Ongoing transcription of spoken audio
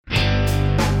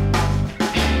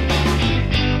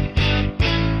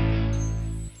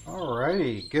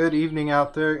Hey, good evening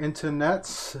out there,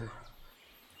 internets.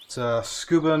 It's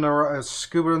scuba in the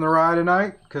ride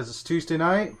tonight because it's Tuesday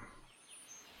night.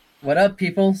 What up,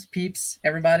 people, peeps,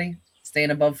 everybody?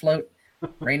 Staying above float,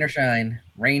 rain or shine.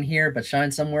 Rain here, but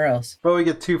shine somewhere else. Before we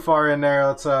get too far in there,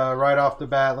 let's right off the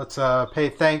bat, let's pay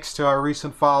thanks to our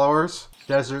recent followers,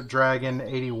 Desert Dragon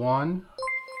 81,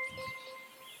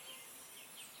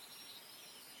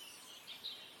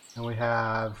 and we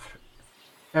have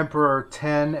Emperor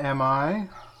 10 Mi,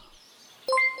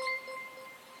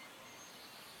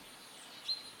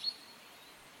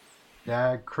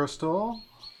 Dag Crystal,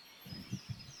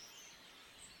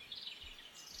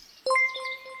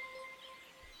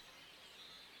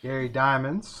 Gary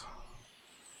Diamonds,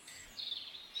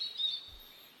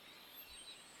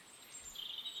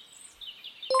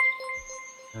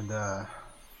 and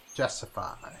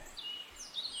Jessify. I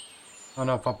don't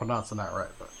know if I'm pronouncing that right,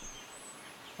 but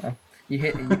Well, you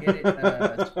hit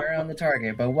it square on the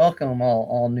target. But welcome,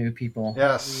 all new people.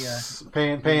 yes,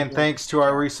 paying We thanks to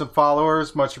our recent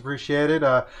followers, much appreciated.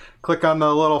 Click on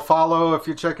the little follow if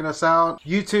you're checking us out,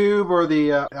 YouTube or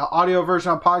the audio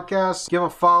version on podcast. Give a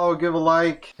follow, give a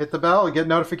like, hit the bell, get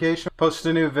notification, post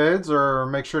the new vids, or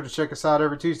make sure to check us out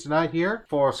every Tuesday night here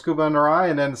for Scuba and Rye,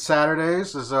 and then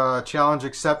Saturdays is Challenge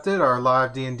Accepted, our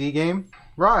live D&D game.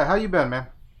 Rye, how you been, man?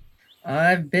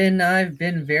 I've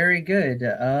been very good.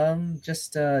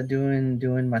 Just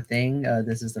doing my thing.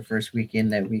 This is the first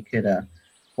weekend that we could.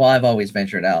 Well, I've always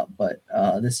ventured out, but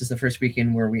this is the first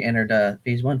weekend where we entered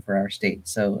phase one for our state.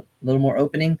 So a little more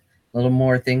opening, a little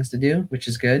more things to do, which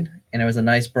is good. And it was a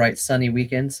nice, bright, sunny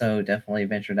weekend. So definitely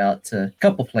ventured out to a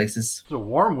couple places. It's a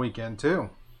warm weekend too.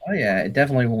 Oh yeah,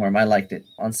 definitely warm. I liked it.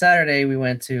 On Saturday, we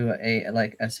went to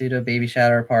a pseudo baby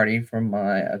shower party from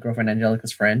my girlfriend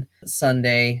Angelica's friend.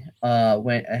 Sunday,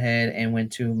 went ahead and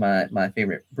went to my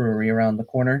favorite brewery around the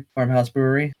corner, Farmhouse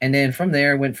Brewery, and then from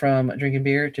there went from drinking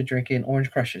beer to drinking orange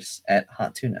crushes at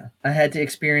Hot Tuna. I had to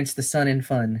experience the sun and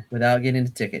fun without getting a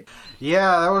ticket.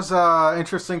 Yeah, that was an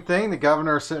interesting thing. The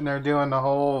governor sitting there doing the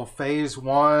whole phase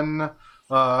one,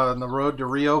 the road to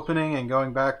reopening and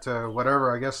going back to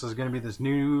whatever I guess is going to be this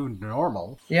new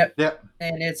normal. Yep. Yep.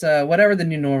 And it's whatever the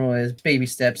new normal is, baby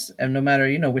steps, and no matter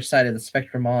which side of the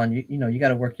spectrum on, you got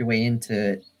to work your way into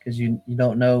it because you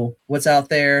don't know what's out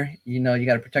there. You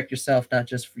got to protect yourself, not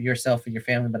just for yourself and your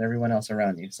family, but everyone else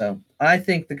around you. So I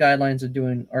think the guidelines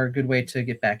are a good way to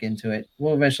get back into it.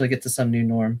 We'll eventually get to some new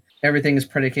norm. Everything is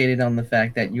predicated on the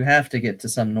fact that you have to get to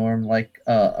some norm, like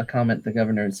a comment the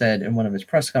governor said in one of his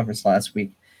press conferences last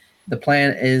week. The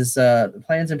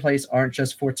plans in place aren't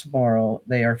just for tomorrow;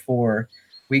 they are for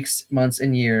weeks, months,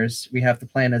 and years. We have to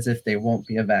plan as if there won't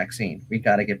be a vaccine. We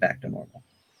got to get back to normal,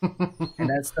 and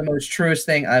that's the most truest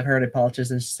thing I've heard a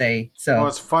politician say. Well, So,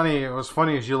 it's funny. It was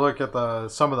funny as you look at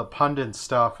some of the pundit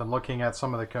stuff and looking at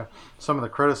some of the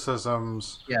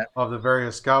criticisms yeah, of the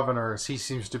various governors. He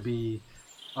seems to be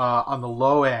on the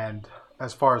low end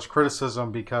as far as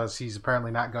criticism because he's apparently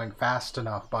not going fast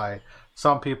enough by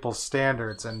some people's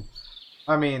standards. And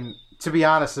I mean, to be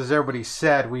honest, as everybody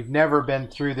said, we've never been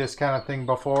through this kind of thing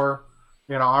before.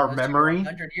 Our unless you're memory.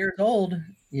 100 years old,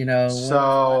 when was the last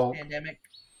So pandemic?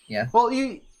 Yeah, well,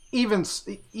 even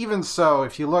so,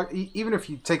 if you look, even if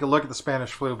you take a look at the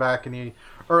Spanish flu back in the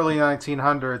early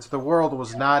 1900s, the world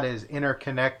was not as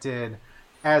interconnected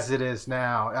as it is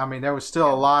now. I mean, there was still a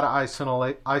yeah, lot of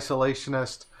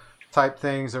isolationist type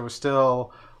things. There was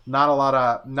still not a lot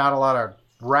of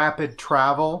rapid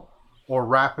travel or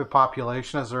rapid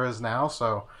population as there is now.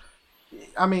 So,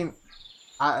 I mean,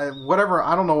 whatever.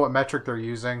 I don't know what metric they're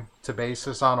using to base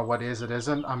this on, or what is it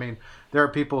isn't. I mean, there are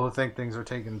people who think things are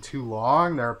taking too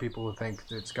long. There are people who think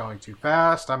it's going too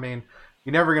fast. I mean,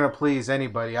 you're never going to please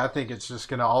anybody. I think it's just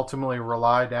going to ultimately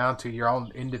rely down to your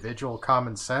own individual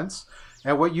common sense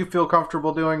and what you feel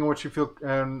comfortable doing and what you feel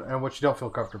and what you don't feel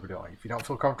comfortable doing. If you don't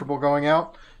feel comfortable going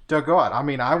out, don't go out. I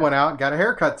mean, I went out and got a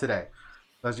haircut today.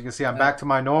 As you can see, I'm uh, back to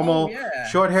my oh normal yeah,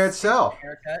 short-haired speaking of self.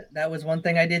 haircut, that was one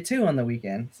thing I did too on the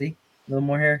weekend. See, a little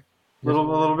more hair, just A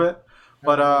little bit. a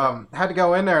But little bit. had to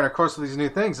go in there, and of course, with these new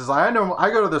things, is I know I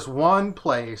go to this one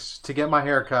place to get my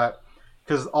hair cut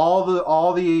because all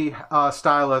the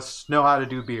stylists know how to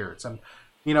do beards, and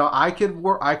I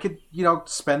could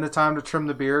spend the time to trim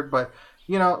the beard, but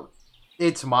you know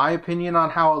it's my opinion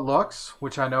on how it looks,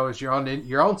 which I know is your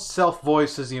own self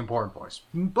voice is the important voice,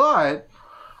 but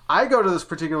I go to this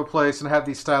particular place and have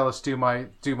these stylists do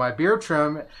my beard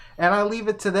trim, and I leave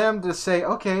it to them to say,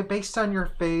 okay, based on your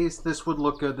face, this would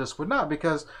look good, this would not,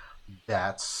 because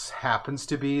that's happens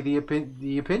to be the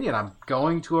opinion. I'm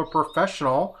going to a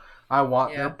professional. I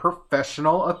want their Yeah.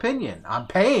 professional opinion. I'm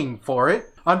paying for it.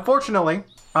 Unfortunately,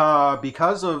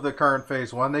 because of the current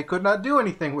phase one, they could not do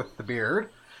anything with the beard.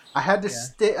 I had to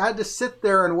Yeah. I had to sit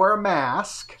there and wear a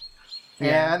mask.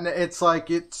 Yeah. And it's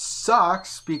like it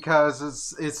sucks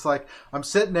because it's like I'm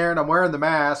sitting there and I'm wearing the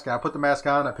mask and I put the mask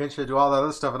on, I pinch it, do all that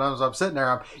other stuff, and as I'm sitting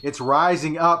there, it's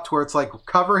rising up to where it's like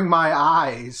covering my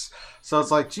eyes. So it's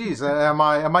like, geez, am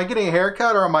I getting a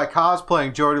haircut or am I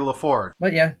cosplaying Geordie LaForge?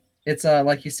 But yeah, it's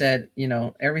like you said,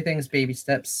 everything's baby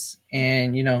steps,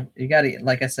 and you got to,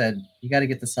 like I said, you got to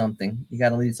get to something. You got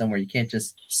to lead somewhere. You can't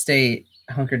just stay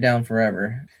hunkered down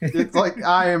forever. It's like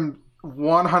I am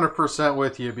 100%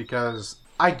 with you because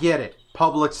I get it.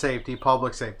 Public safety,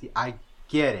 public safety. I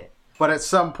get it. But at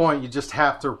some point, you just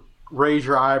have to raise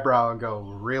your eyebrow and go,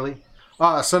 really?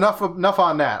 So enough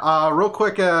on that. Real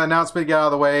quick announcement to get out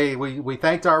of the way. We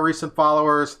thanked our recent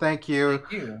followers. Thank you.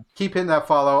 Thank you. Keep hitting that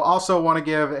follow. Also want to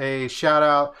give a shout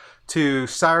out to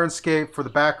Sirenscape for the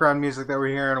background music that we're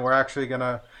hearing. We're actually going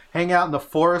to hang out in the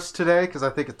forest today because I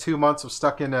think of 2 months of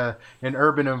stuck in an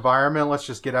urban environment. Let's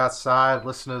just get outside,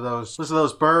 listen to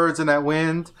those birds and that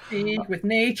wind. Speak with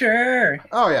nature.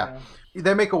 Oh yeah.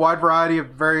 They make a wide variety of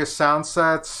various sound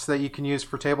sets that you can use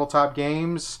for tabletop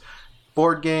games,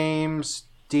 board games,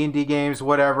 D&D games,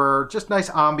 whatever. Just nice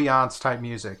ambiance type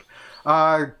music.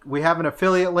 We have an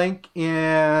affiliate link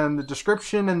in the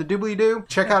description in the doobly-doo.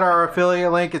 Check out our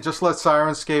affiliate link. It just lets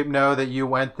Sirenscape know that you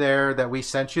went there, that we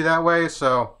sent you that way.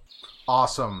 So,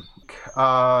 awesome.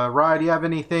 Ryan, do you have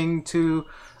anything to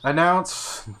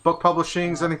announce? Book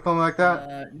publishings, anything like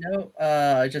that?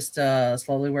 No, just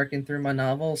slowly working through my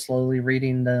novel, slowly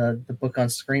reading the book on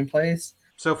screenplays.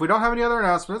 So if we don't have any other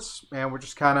announcements, and we're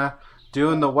just kind of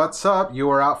doing the what's up, you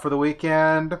were out for the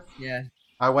weekend. Yeah.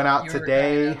 I went out You were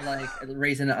today. kind of like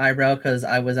raising an eyebrow because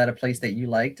I was at a place that you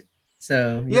liked.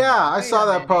 So Yeah, I wait saw a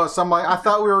that minute. post. I'm like, I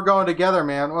thought we were going together,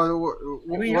 man.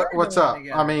 We are What's going up?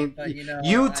 together, I mean, but,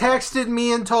 you I- texted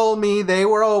me and told me they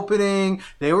were opening,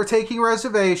 they were taking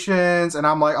reservations, and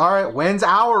I'm like, all right, when's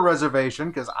our reservation?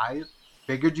 Because I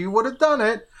figured you would have done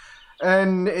it.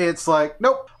 And it's like,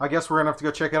 nope. I guess we're gonna have to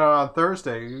go check it out on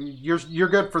Thursday. You're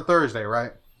good for Thursday,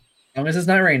 right? As long as it's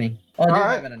not raining. Oh, I do All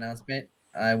right. have an announcement.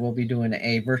 I will be doing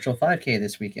a virtual 5K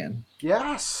this weekend.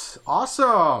 Yes,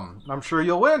 awesome. I'm sure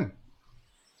you'll win.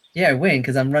 Yeah, I win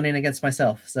because I'm running against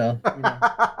myself. So,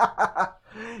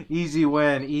 Easy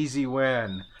win, easy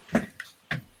win. we're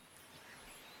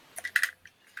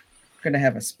going to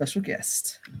have a special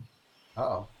guest.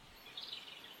 Uh-oh.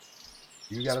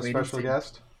 You got a Just wait and special see.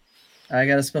 guest? I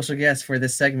got a special guest for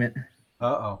this segment.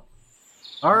 Uh-oh.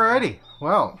 Alrighty.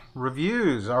 Well,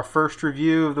 reviews. Our first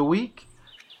review of the week,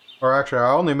 or actually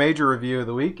our only major review of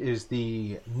the week, is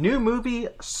the new movie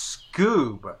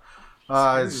Scoob.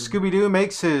 Scooby-Doo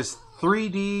makes his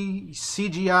 3D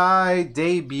CGI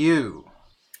debut.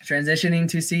 Transitioning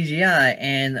to CGI,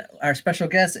 and our special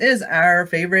guest is our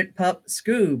favorite pup,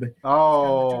 Scoob. He's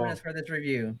come to join us for this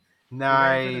review. You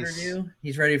ready for the Nice. review?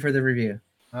 He's ready for the review.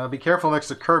 Be careful next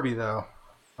to Kirby, though.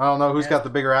 I don't know who's got the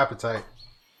bigger appetite.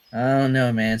 I don't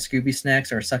know, man. Scooby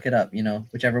snacks or suck it up,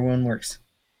 whichever one works.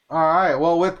 All right.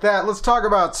 Well, with that, let's talk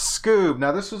about Scoob.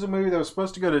 Now, this was a movie that was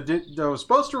supposed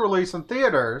to release in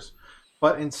theaters,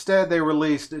 but instead they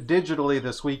released digitally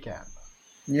this weekend.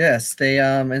 Yes, they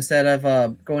instead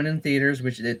of going in theaters,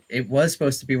 which it was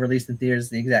supposed to be released in theaters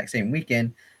the exact same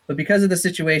weekend, but because of the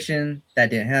situation, that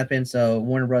didn't happen. So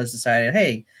Warner Bros. Decided,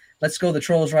 hey, let's go the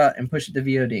Trolls route and push it to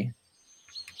VOD.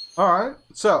 All right.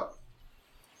 So,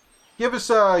 give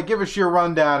us your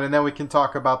rundown, and then we can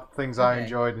talk about the things I Okay.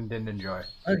 enjoyed and didn't enjoy.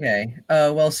 Okay.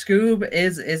 Well, Scoob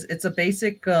is it's a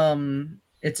basic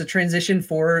it's a transition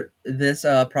for this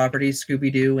property,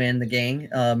 Scooby Doo and the Gang,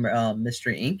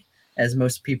 Mystery Inc., as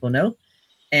most people know.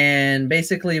 And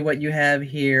basically, what you have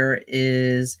here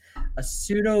is a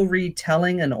pseudo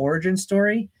retelling, an origin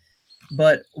story,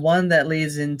 but one that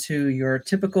leads into your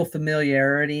typical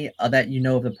familiarity that you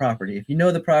know of the property. If you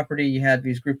know the property, you have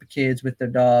these group of kids with their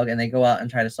dog, and they go out and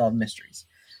try to solve mysteries.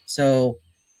 So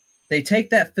they take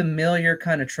that familiar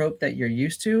kind of trope that you're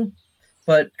used to,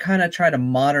 but kind of try to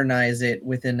modernize it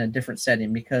within a different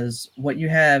setting. Because what you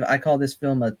have, I call this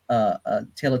film a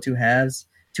tale of two halves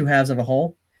of a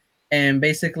whole. And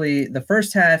basically, the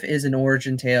first half is an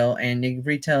origin tale, and it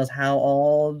retells how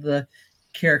all the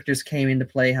characters came into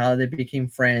play, how they became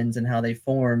friends, and how they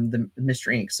formed the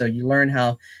Mystery Inc. So you learn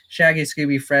how Shaggy,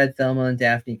 Scooby, Fred, Thelma, and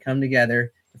Daphne come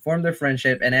together to form their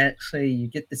friendship, and actually you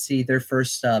get to see their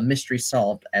first mystery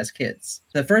solved as kids.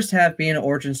 The first half being an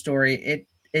origin story,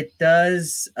 it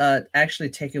does actually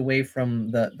take away from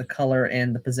the color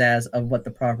and the pizzazz of what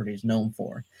the property is known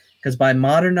for. because by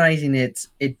modernizing it,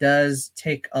 it does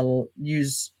take a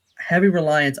use heavy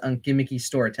reliance on gimmicky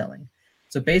storytelling.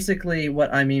 So basically,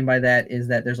 what I mean by that is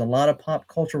that there's a lot of pop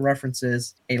culture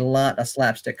references, a lot of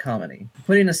slapstick comedy.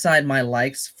 Putting aside my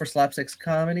likes for slapstick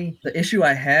comedy, the issue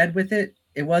I had with it,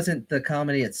 it wasn't the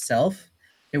comedy itself.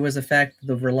 It was the fact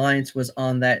the reliance was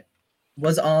on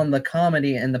the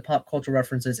comedy and the pop culture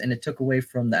references, and it took away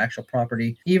from the actual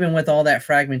property. Even with all that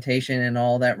fragmentation and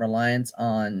all that reliance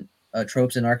on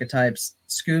tropes and archetypes,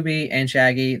 Scooby and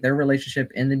Shaggy, their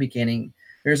relationship in the beginning,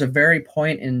 there's a very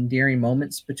point and endearing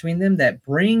moments between them that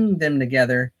bring them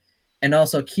together and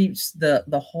also keeps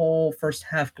the whole first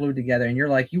half glued together. And you're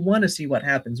like, you want to see what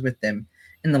happens with them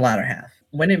in the latter half.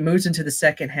 When it moves into the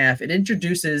second half, it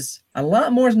introduces a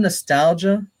lot more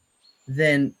nostalgia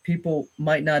than people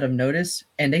might not have noticed.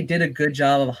 And they did a good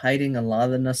job of hiding a lot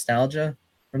of the nostalgia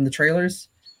from the trailers,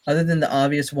 other than the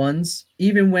obvious ones.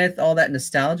 Even with all that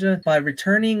nostalgia, by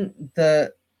returning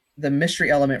the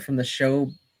mystery element from the show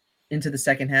into the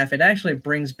second half, it actually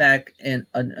brings back an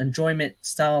enjoyment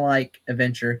style-like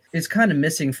adventure. It's kind of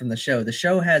missing from the show. The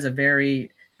show has a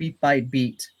very beat by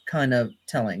beat kind of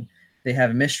telling. They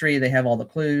have a mystery. They have all the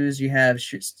clues. You have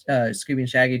Scooby and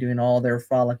Shaggy doing all their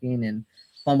frolicking and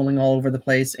fumbling all over the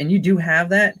place. And you do have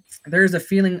that. There's a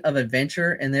feeling of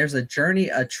adventure, and there's a journey,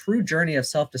 a true journey of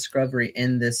self-discovery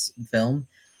in this film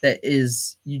that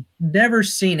is you've never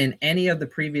seen in any of the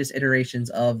previous iterations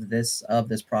of this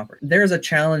property. There's a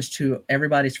challenge to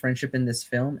everybody's friendship in this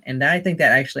film, and I think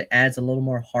that actually adds a little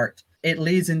more heart. It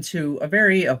leads into a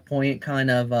very poignant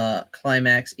kind of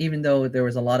climax, even though there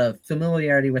was a lot of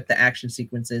familiarity with the action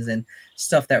sequences and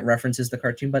stuff that references the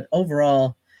cartoon. But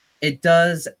overall, it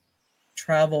does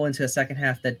travel into a second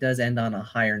half that does end on a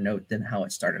higher note than how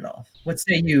it started off. What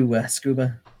say you,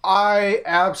 Scuba? I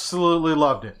absolutely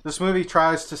loved it. This movie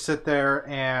tries to sit there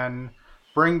and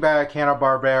bring back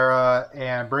Hanna-Barbera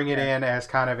and bring it in as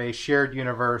kind of a shared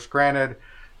universe. Granted,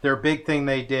 their big thing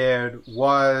they did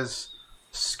was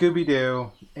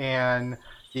Scooby-Doo, and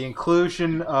the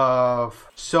inclusion of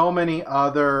so many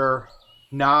other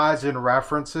nods and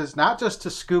references, not just to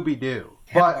Scooby-Doo,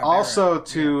 but also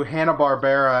to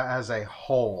Hanna-Barbera as a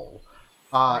whole.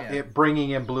 It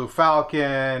bringing in Blue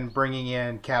Falcon, bringing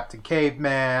in Captain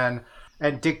Caveman,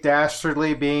 and Dick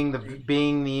Dastardly being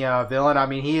the villain. I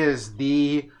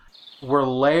mean, we're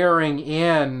layering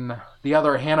in the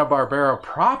other Hanna-Barbera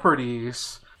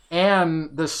properties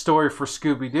and the story for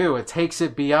Scooby-Doo. It takes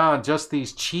it beyond just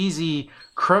these cheesy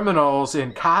criminals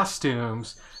in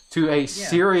costumes to a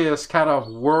serious kind of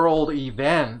world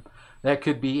event that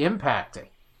could be impacting.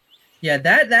 Yeah,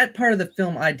 that part of the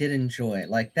film I did enjoy.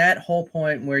 Like that whole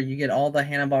point where you get all the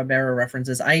Hanna-Barbera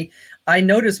references. I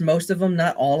noticed most of them,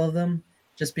 not all of them,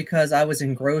 just because I was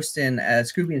engrossed in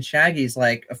Scooby and Shaggy's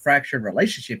like a fractured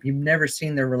relationship. You've never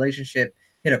seen their relationship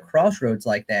hit a crossroads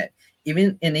like that.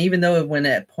 Even though when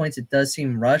at points it does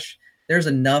seem rushed, there's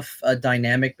enough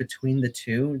dynamic between the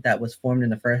two that was formed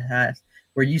in the first half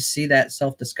where you see that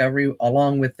self-discovery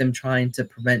along with them trying to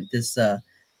prevent this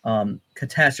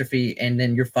catastrophe, and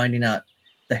then you're finding out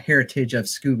the heritage of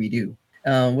Scooby-Doo.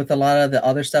 With a lot of the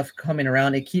other stuff coming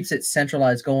around, it keeps it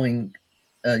centralized, going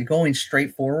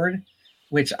straight forward,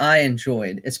 which I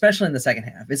enjoyed, especially in the second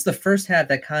half. It's the first half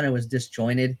that kind of was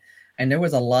disjointed, and there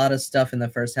was a lot of stuff in the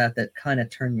first half that kind of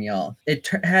turned me off. It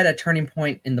had a turning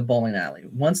point in the bowling alley.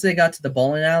 Once they got to the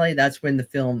bowling alley, that's when the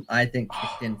film, I think,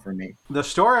 kicked in for me. The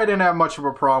story I didn't have much of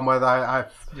a problem with. I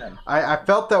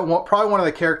felt that probably one of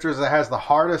the characters that has the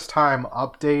hardest time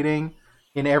updating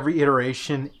in every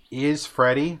iteration is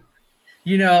Freddy.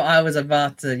 You know, I was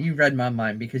about to. You read my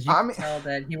mind because you could tell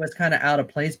that he was kind of out of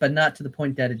place, but not to the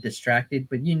point that it distracted.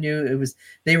 But you knew it was.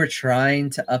 They were trying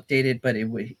to update it, but it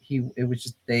was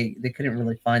just they couldn't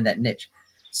really find that niche.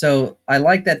 So I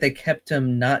like that they kept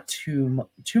him not too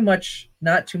much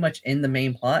in the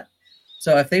main plot.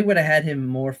 So if they would have had him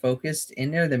more focused in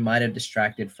there, they might have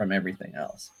distracted from everything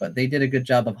else. But they did a good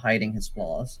job of hiding his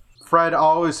flaws. Fred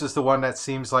always is the one that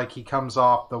seems like he comes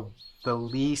off the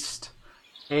least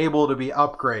able to be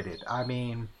upgraded. I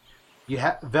mean,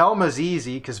 Velma's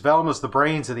easy because Velma's the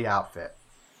brains of the outfit.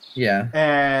 Yeah.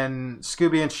 And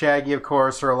Scooby and Shaggy, of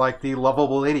course, are like the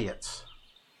lovable idiots.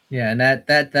 Yeah, and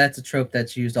that's a trope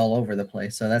that's used all over the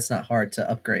place, so that's not hard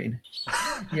to upgrade.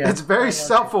 Yeah, it's very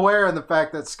self-aware in the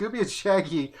fact that Scooby and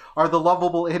Shaggy are the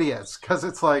lovable idiots, because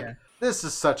it's like, this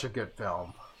is such a good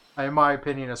film. In my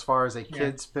opinion, as far as a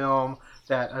kid's film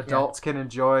that adults can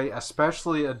enjoy,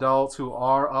 especially adults who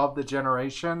are of the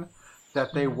generation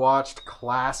that they watched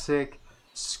classic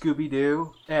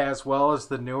Scooby-Doo as well as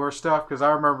the newer stuff. Because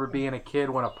I remember being a kid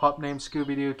when A Pup Named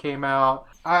Scooby-Doo came out,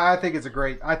 I think it's a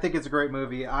great. I think it's a great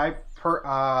movie.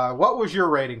 What was your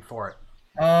rating for it?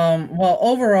 Well,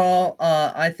 overall,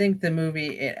 I think the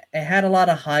movie it had a lot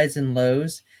of highs and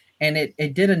lows, and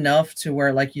it did enough to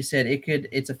where, like you said,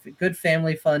 it's a good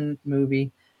family fun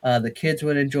movie. The kids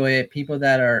would enjoy it. People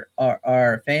that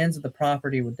are fans of the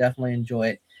property would definitely enjoy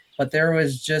it. But there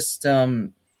was just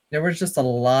a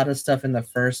lot of stuff in the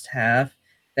first half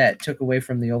that took away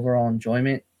from the overall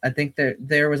enjoyment. I think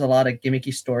there was a lot of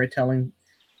gimmicky storytelling,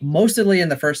 mostly in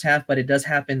the first half, but it does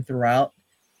happen throughout,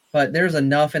 but there's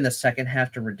enough in the second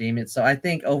half to redeem it. So I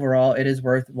think overall it is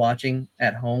worth watching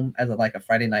at home as like a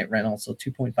Friday night rental. So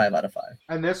 2.5 out of 5.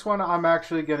 And this one, I'm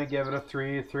actually going to give it a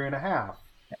 3.5. Yeah.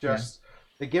 Just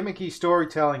the gimmicky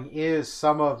storytelling is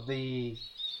some of the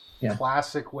Yeah.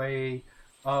 classic way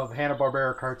of Hanna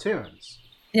Barbera cartoons.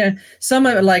 Yeah. Some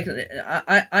of it, like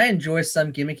I enjoy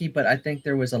some gimmicky, but I think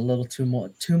there was a little too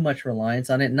much reliance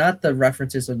on it. Not the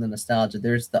references or the nostalgia.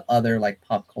 There's the other like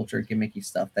pop culture gimmicky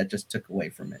stuff that just took away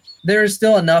from it. There's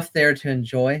still enough there to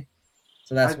enjoy.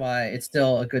 So that's I, why it's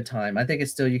still a good time. I think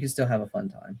it's still you can still have a fun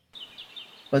time.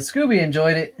 But Scooby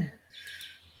enjoyed it.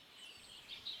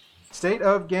 State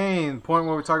of Game, point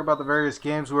where we talk about the various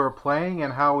games we were playing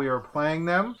and how we were playing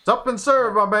them. Sup and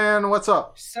serve, my man. What's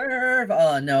up? Serve.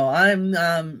 No, I'm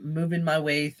moving my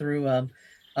way through.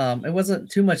 It wasn't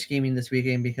too much gaming this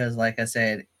weekend because, like I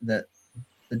said, the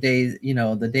day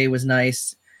the day was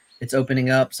nice. It's opening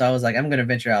up, so I was like, I'm gonna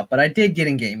venture out. But I did get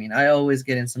in gaming. I always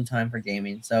get in some time for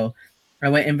gaming, so I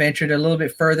went and ventured a little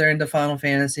bit further into Final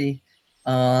Fantasy.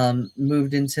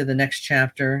 Moved into the next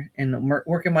chapter and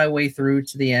working my way through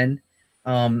to the end.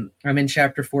 I'm in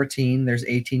chapter 14. There's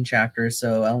 18 chapters,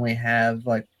 so I only have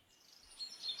like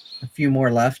a few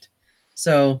more left.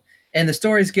 So, and the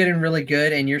story's getting really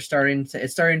good, and it's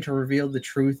starting to reveal the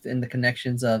truth and the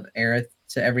connections of Aerith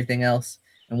to everything else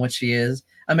and what she is.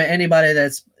 I mean, anybody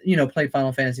that's played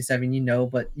Final Fantasy VII,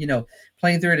 but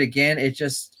playing through it again, it's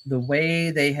just the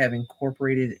way they have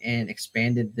incorporated and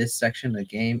expanded this section of the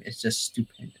game is just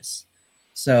stupendous.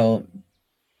 So,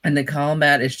 and the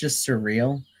combat is just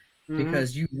surreal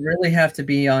because you really have to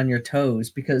be on your toes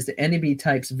because the enemy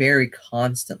types vary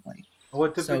constantly.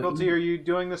 What difficulty are you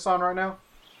doing this on right now?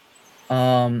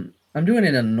 I'm doing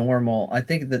it in normal. I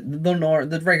think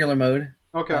the regular mode.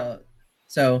 Okay.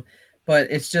 So,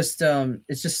 but it's just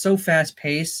so fast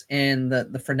paced, and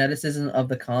the freneticism of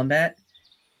the combat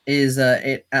is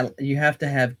you have to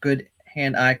have good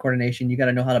hand-eye coordination. You got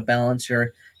to know how to balance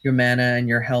your mana and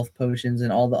your health potions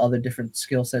and all the other different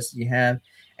skill sets that you have,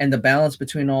 and the balance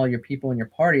between all your people in your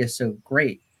party is so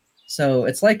great. So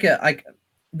it's like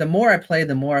the more I play,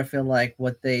 the more I feel like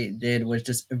what they did was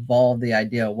just evolve the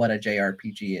idea of what a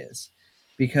JRPG is.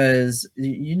 Because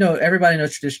everybody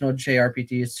knows traditional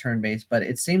JRPG is turn-based, but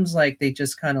it seems like they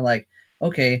just kind of like,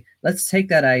 okay, let's take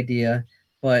that idea,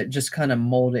 but just kind of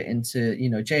mold it into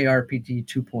JRPG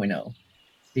 2.0.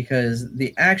 Because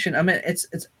the action, I mean, it's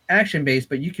action-based,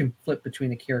 but you can flip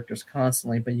between the characters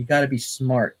constantly, but you got to be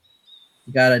smart.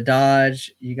 You got to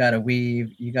dodge, you got to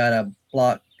weave, you got to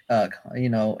block,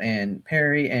 and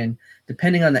parry, and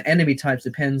depending on the enemy types,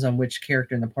 depends on which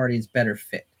character in the party is better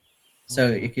fit. So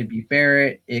it could be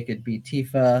Barrett, it could be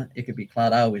Tifa, it could be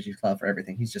Cloud. I always use Cloud for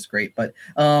everything. He's just great. But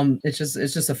it's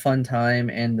just a fun time,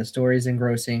 and the story is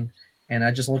engrossing, and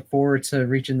I just look forward to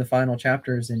reaching the final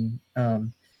chapters, and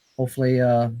hopefully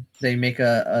they make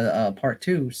a part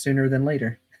 2 sooner than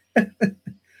later.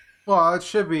 Well, it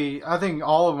should be. I think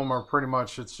all of them are pretty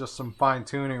much. It's just some fine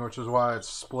tuning, which is why it's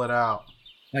split out.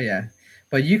 Oh yeah,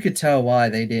 but you could tell why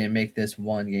they didn't make this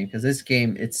one game because this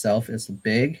game itself is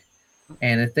big,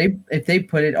 and if they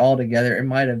put it all together, it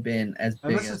might have been as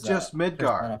big. And this is just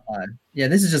Midgar. Yeah,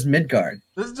 this is just Midgard.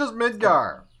 This is just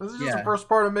Midgar. This is just the first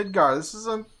part of Midgar. This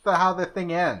isn't how the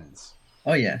thing ends.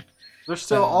 Oh yeah. There's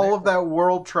still all of that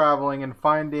world traveling and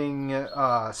finding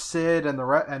Sid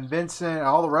and Vincent and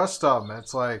all the rest of them.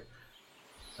 It's like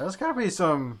there's gotta be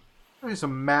some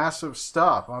massive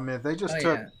stuff. I mean, if they just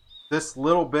took this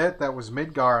little bit that was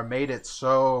Midgar and made it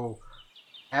so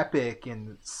epic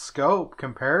in scope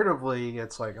comparatively,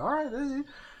 it's like, all right,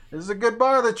 this is a good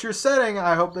bar that you're setting.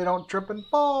 I hope they don't trip and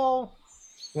fall.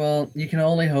 Well, you can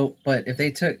only hope. But if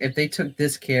they took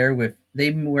this care with,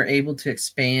 they were able to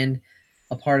expand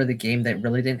a part of the game that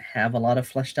really didn't have a lot of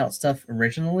fleshed out stuff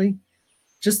originally.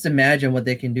 Just imagine what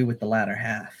they can do with the latter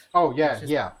half. Oh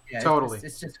yeah, totally.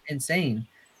 It's just insane.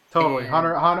 Totally,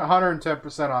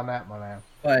 110% on that, my man.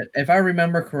 But if I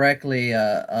remember correctly,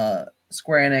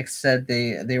 Square Enix said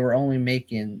they were only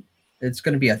making, it's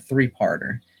going to be a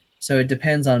 3-parter. So it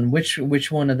depends on which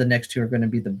one of the next 2 are going to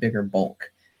be the bigger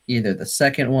bulk, either the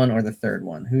second one or the third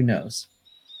one. Who knows?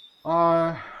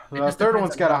 It The just third depends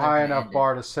one's on got a how they're high gonna enough end it.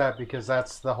 bar to set because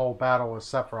that's the whole battle with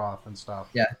Sephiroth and stuff.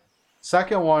 Yeah,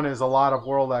 Second one is a lot of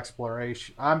world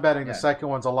exploration. I'm betting the yeah, second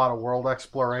one's a lot of world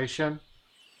exploration,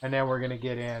 and then we're gonna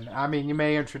get in. I mean, you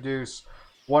may introduce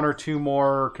one or two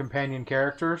more companion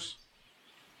characters,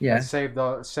 but yeah. save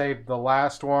the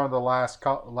last one,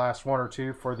 last one or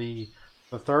two for the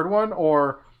third one,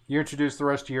 or you introduce the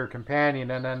rest of your companion,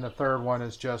 and then the third one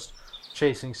is just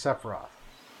chasing Sephiroth.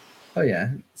 Oh yeah.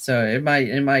 So it might.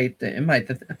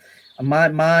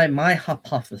 My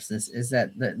hypothesis is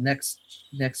that the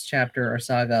next chapter or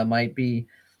saga might be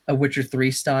a Witcher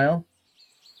 3 style.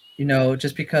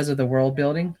 Just because of the world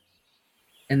building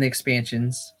and the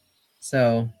expansions.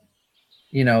 So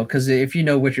because if you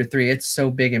know Witcher 3, it's so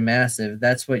big and massive.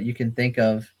 That's what you can think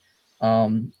of.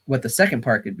 What the second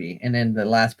part could be, and then the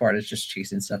last part is just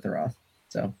chasing Sephiroth.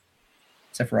 So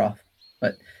Sephiroth.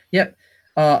 But yep.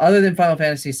 Other than Final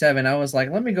Fantasy VII, I was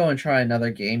like, let me go and try another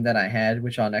game that I had,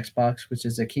 which on Xbox, which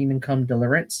is a Kingdom Come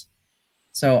Deliverance.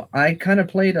 So I kind of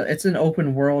played. It's an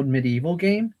open world medieval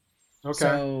game. Okay.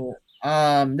 So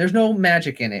there's no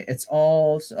magic in it. It's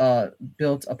all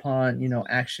built upon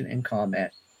action and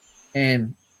combat.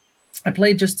 And I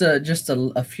played just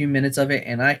a few minutes of it,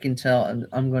 and I can tell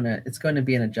it's going to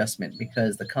be an adjustment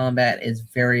because the combat is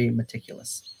very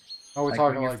meticulous. Are we Like when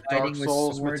talking you're like Dark fighting with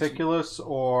Souls swords, meticulous,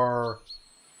 or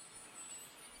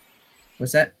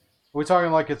what's that? are we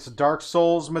talking like it's Dark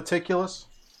Souls meticulous?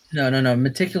 No, no, no.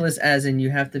 Meticulous as in you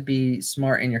have to be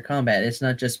smart in your combat. It's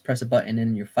not just press a button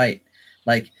and you fight.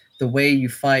 Like the way you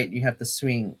fight, you have to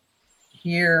swing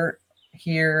here,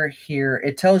 here, here.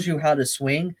 It tells you how to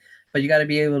swing, but you got to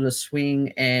be able to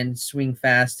swing and swing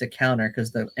fast to counter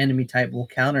because the enemy type will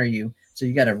counter you. So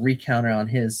you got to recounter on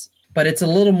his. But it's a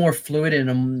little more fluid and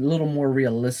a little more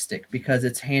realistic because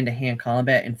it's hand to hand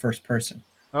combat in first person.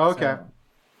 Okay,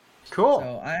 So cool.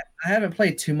 so I haven't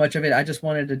played too much of it. I just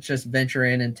wanted to just venture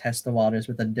in and test the waters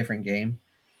with a different game.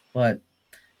 But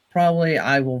probably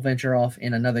I will venture off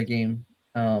in another game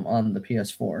on the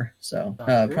PS4. So Sounds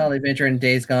good. probably venture in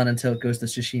Days Gone until Ghost of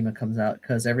Tsushima comes out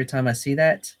because every time I see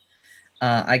that,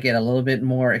 I get a little bit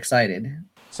more excited.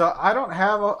 So I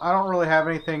don't really have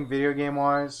anything video game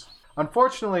wise.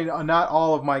 Unfortunately, not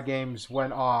all of my games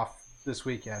went off this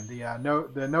weekend.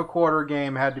 The no quarter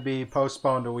game had to be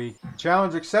postponed a week.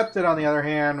 Challenge accepted, on the other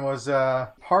hand, was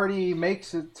party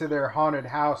makes it to their haunted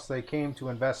house they came to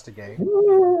investigate,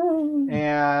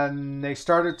 and they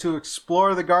started to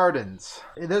explore the gardens.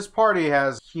 This party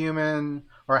has human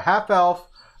or a half elf,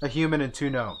 a human, and two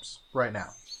gnomes right now.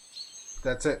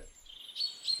 That's it.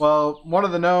 Well, one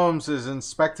of the gnomes is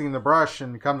inspecting the brush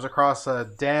and comes across a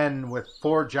den with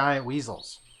four giant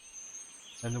weasels.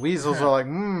 And the weasels are like,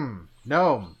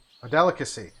 gnome, a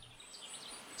delicacy.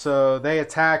 So they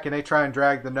attack and they try and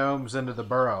drag the gnomes into the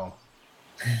burrow.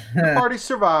 The party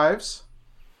survives.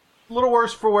 A little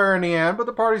worse for wear in the end, but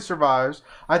the party survives.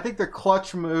 I think the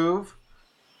clutch move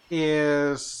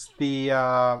is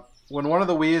when one of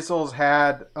the weasels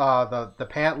had the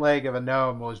pant leg of a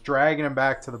gnome, was dragging him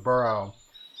back to the burrow.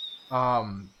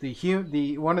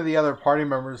 The one of the other party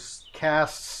members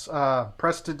casts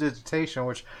prestidigitation,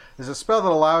 which is a spell that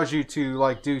allows you to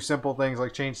like do simple things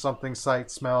like change something, sight,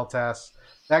 smell, test,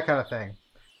 that kind of thing.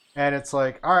 And it's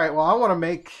like, all right, well, I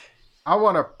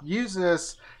want to use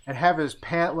this and have his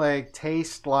pant leg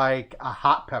taste like a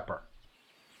hot pepper.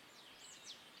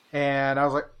 And I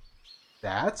was like,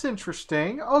 that's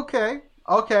interesting. Okay,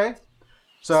 okay.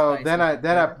 So Spicy then I hot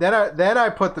then I pepper. then I then I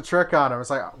put the trick on him. It's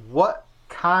like, what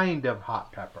kind of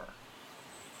hot pepper?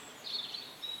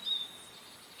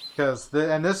 Because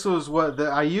this was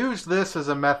I used this as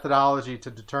a methodology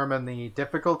to determine the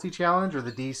difficulty challenge, or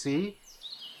the DC,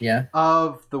 Yeah.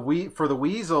 of for the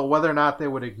weasel, whether or not they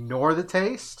would ignore the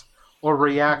taste or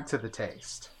react to the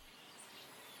taste.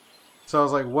 So I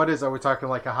was like, are we talking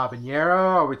like a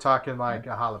habanero? Are we talking like a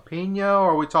jalapeno?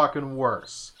 Or are we talking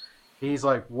worse? He's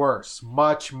like, worse.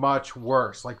 Much, much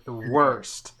worse. Like the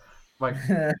worst. I'm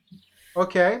like,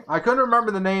 okay. I couldn't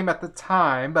remember the name at the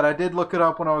time, but I did look it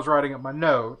up when I was writing up my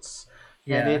notes.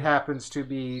 And it Yeah. happens to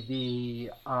be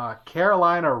the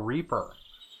Carolina Reaper.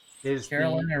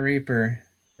 Carolina Reaper.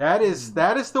 That is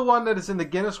the one that is in the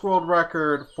Guinness World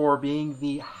Record for being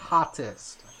the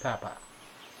hottest pepper.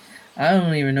 I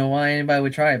don't even know why anybody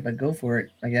would try it, but go for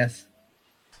it, I guess.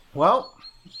 Well,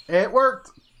 it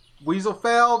worked. Weasel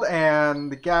failed, and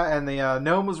the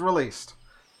gnome was released.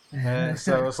 And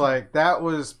so it's like that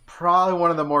was probably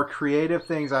one of the more creative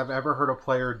things I've ever heard a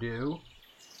player do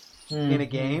in a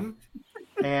game,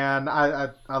 and I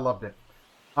loved it.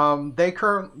 They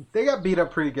got beat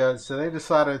up pretty good, so they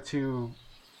decided to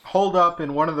hold up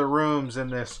in one of the rooms in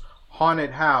this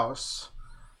haunted house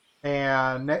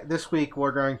And this week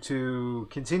we're going to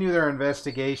continue their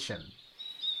investigation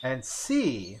and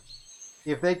see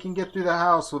if they can get through the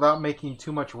house without making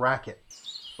too much racket.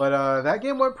 But that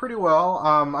game went pretty well.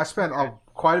 I spent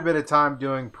quite a bit of time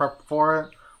doing prep for it,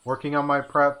 working on my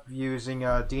prep using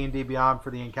D&D Beyond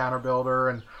for the encounter builder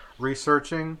and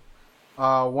researching.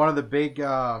 One of the big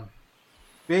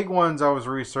ones I was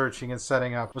researching and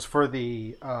setting up was for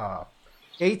the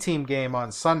A-Team game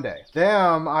on Sunday.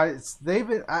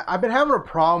 I've been having a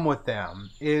problem with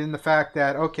them in the fact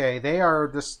that, okay, they are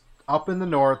just up in the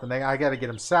north and I got to get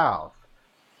them south.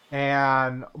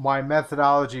 And my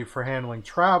methodology for handling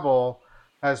travel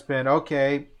has been,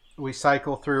 okay, we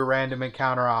cycle through random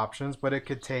encounter options, but it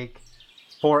could take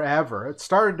forever. It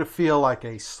started to feel like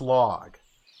a slog,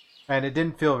 and it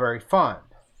didn't feel very fun.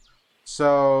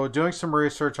 So doing some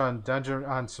research on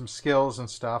some skills and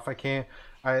stuff,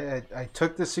 I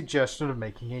took the suggestion of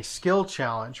making a skill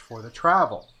challenge for the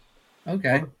travel.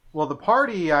 Okay. Well, the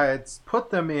party, I had put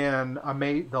them in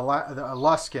the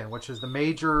Luskan, which is the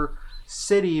major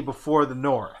city before the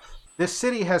north. This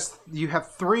city you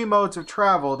have 3 modes of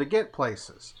travel to get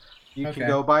places. You can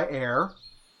go by air,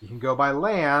 you can go by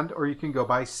land, or you can go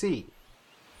by sea.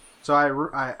 So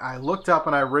I looked up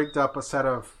and I rigged up a set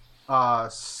of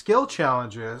skill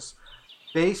challenges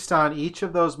based on each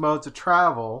of those modes of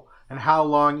travel and how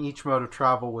long each mode of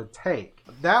travel would take.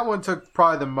 That one took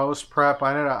probably the most prep.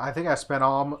 I think I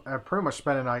pretty much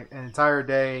spent an entire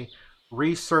day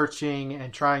researching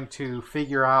and trying to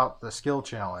figure out the skill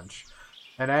challenge.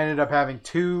 And I ended up having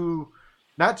 2,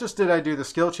 not just did I do the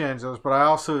skill challenges, but I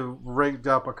also rigged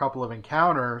up a couple of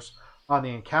encounters on the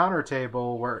encounter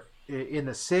table where in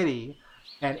the city,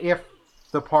 and if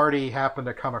the party happened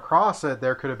to come across it,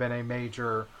 there could have been a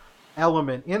major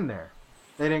element in there.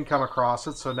 They didn't come across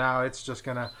it, so now it's just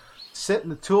going to sit in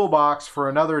the toolbox for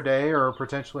another day or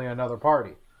potentially another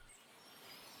party.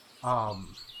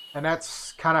 And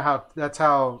that's kind of how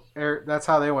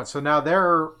they went. So now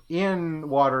they're in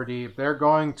Waterdeep. They're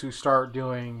going to start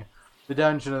doing the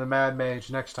Dungeon of the Mad Mage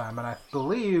next time, and I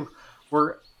believe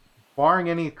we're, barring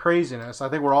any craziness, I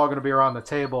think we're all going to be around the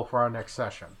table for our next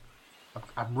session.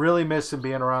 I'm really missing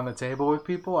being around the table with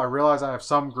people. I realize I have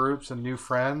some groups and new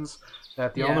friends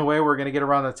that the only way we're going to get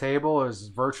around the table is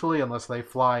virtually, unless they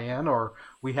fly in or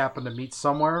we happen to meet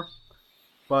somewhere.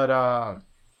 But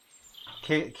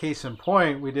case in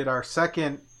point, we did our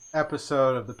second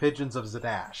episode of the Pigeons of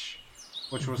Zadash,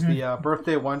 which was the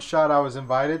birthday one-shot I was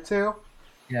invited to.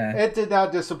 Yeah. It did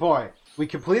not disappoint. We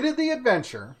completed the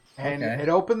adventure, and it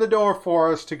opened the door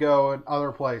for us to go in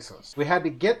other places. We had to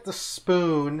get the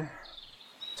spoon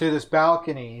to this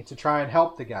balcony to try and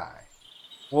help the guy.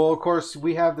 Well, of course,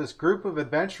 we have this group of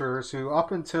adventurers who,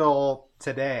 up until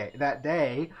that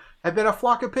day, had been a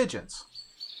flock of pigeons.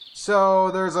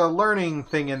 So there's a learning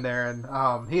thing in there, and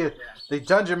the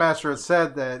dungeon master had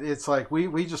said that it's like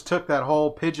we just took that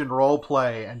whole pigeon role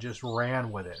play and just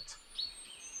ran with it,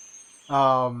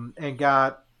 and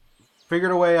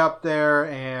figured a way up there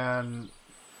and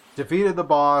defeated the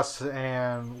boss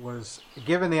and was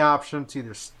given the option to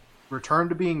either return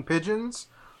to being pigeons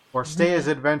or stay as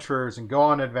adventurers and go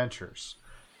on adventures.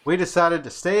 We decided to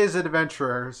stay as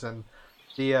adventurers, and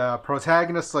the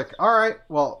protagonist's like, all right,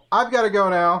 well, I've got to go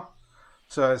now.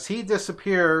 So as he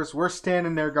disappears, we're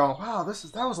standing there going, wow,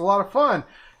 that was a lot of fun.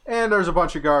 And there's a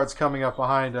bunch of guards coming up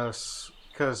behind us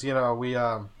because, we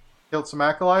killed some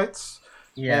acolytes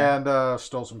and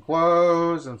stole some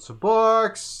clothes and some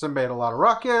books and made a lot of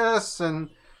ruckus. And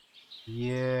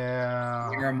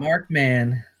you're a marked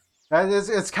man.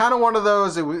 It's kind of one of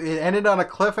those, it ended on a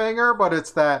cliffhanger, but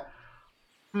it's that,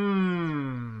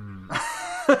 to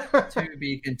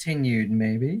be continued,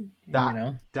 maybe.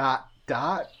 Dot.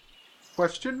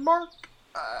 Question mark?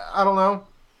 I don't know.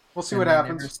 We'll see what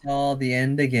happens. Never saw the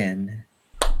end again.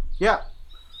 Yeah.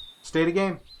 State of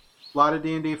game. A lot of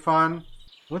D&D fun.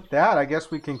 With that, I guess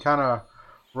we can kind of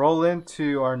roll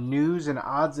into our news and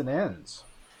odds and ends.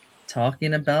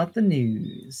 Talking about the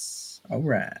news. All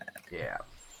right. Yeah.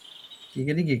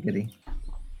 Giggity.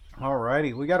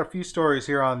 Alrighty. We got a few stories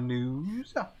here on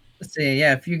news. Let's see.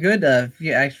 Yeah, a few good,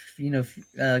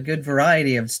 good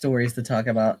variety of stories to talk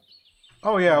about.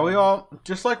 Oh yeah, we all,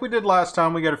 just like we did last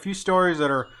time, we got a few stories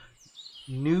that are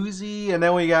newsy, and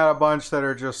then we got a bunch that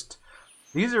are just,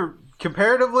 these are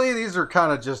kind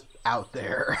of just out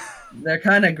there. They're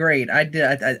kind of great.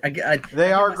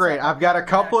 They are great. I've got a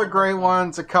couple of great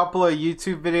ones, a couple of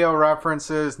YouTube video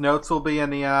references. Notes will be in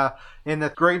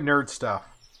the great nerd stuff.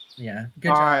 Yeah. Good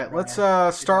job, all right, let's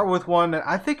start with one that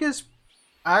I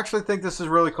actually think this is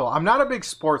really cool. I'm not a big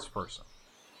sports person.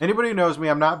 Anybody who knows me,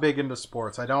 I'm not big into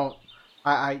sports. I don't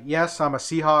Yes, I'm a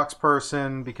Seahawks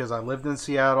person because I lived in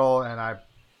Seattle and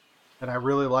I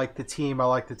really like the team. I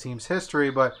like the team's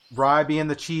history, but Rye being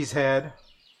the cheesehead.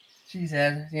 She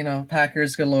said,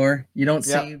 Packers galore. You don't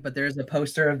Yep. see, but there's a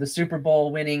poster of the Super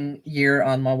Bowl winning year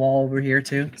on my wall over here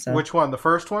too. So, Which one? The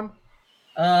first one?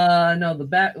 no,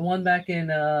 the one back in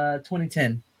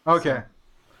 2010. Okay. So,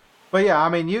 But yeah, I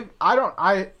mean,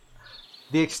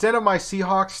 the extent of my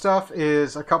Seahawks stuff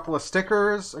is a couple of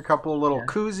stickers, a couple of little yeah.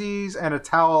 koozies, and a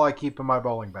towel I keep in my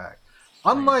bowling bag.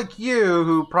 Oh yeah. Unlike you,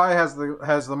 who probably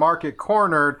has the market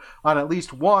cornered on at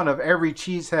least one of every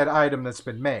cheesehead item that's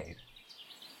been made.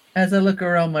 As I look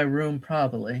around my room,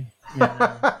 probably,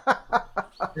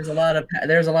 there's a lot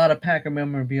of Packer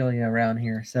memorabilia around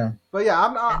here. So, But yeah,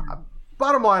 I'm and not.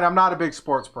 Bottom line, I'm not a big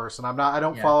sports person. I'm not. I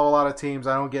don't yeah, follow a lot of teams.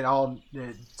 I don't get all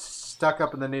stuck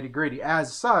up in the nitty gritty.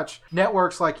 As such,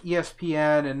 networks like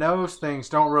ESPN and those things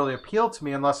don't really appeal to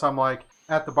me unless I'm like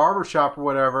at the barbershop or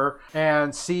whatever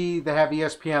and see they have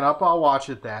ESPN up. I'll watch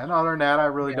it then. Other than that, I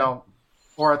really yeah, don't.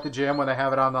 Or at the gym when they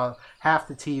have it on the half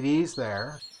the TVs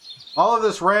there. All of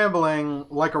this rambling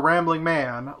like a rambling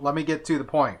man. Let me get to the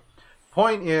point.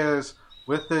 Point is,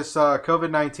 with this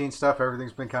COVID-19 stuff,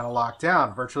 everything's been kind of locked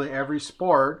down. Virtually every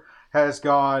sport has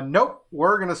gone, nope,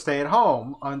 we're going to stay at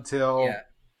home until yeah.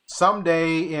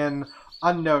 someday in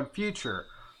unknown future.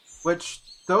 Which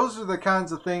those are the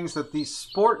kinds of things that these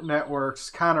sport networks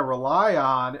kind of rely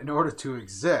on in order to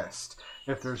exist.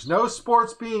 If there's no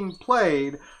sports being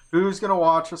played, who's going to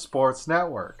watch a sports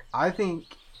network? I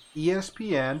think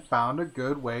ESPN found a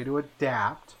good way to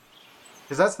adapt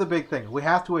because that's the big thing. We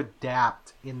have to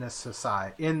adapt in this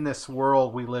society, in this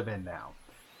world we live in now.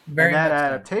 And Very that much so.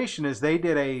 adaptation is they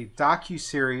did a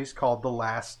docu-series called The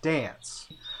Last Dance.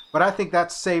 But I think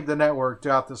that saved the network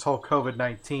throughout this whole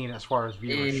COVID-19 as far as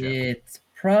viewership. It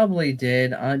probably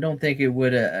did. I don't think it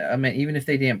would. I mean, even if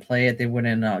they didn't play it, they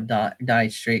wouldn't die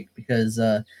straight because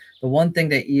the one thing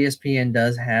that ESPN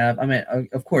does have. I mean,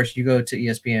 of course, you go to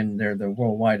ESPN; they're the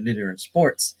worldwide leader in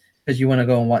sports because you want to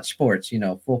go and watch sports.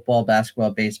 Football,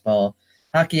 basketball, baseball,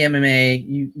 hockey, MMA.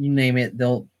 You name it,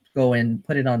 they'll go and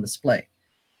put it on display.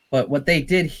 But what they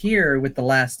did here with The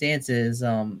Last Dance is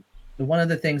one of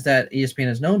the things that ESPN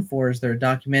is known for is their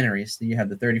documentaries. So you have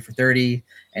the 30 for 30,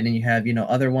 and then you have,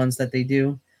 other ones that they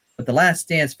do. But The Last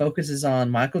Dance focuses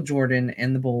on Michael Jordan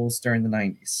and the Bulls during the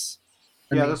 90s.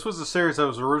 Yeah, this was a series that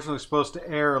was originally supposed to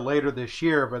air later this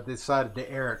year, but they decided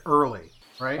to air it early,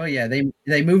 Oh right? yeah,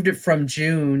 they moved it from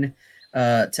June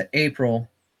to April.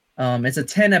 It's a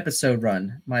 10 episode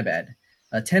run. My bad,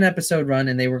 a 10 episode run,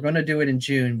 and they were going to do it in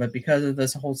June, but because of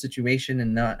this whole situation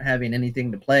and not having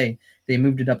anything to play, they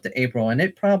moved it up to April, and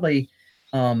it probably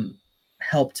um,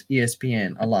 helped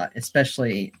ESPN a lot,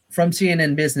 especially from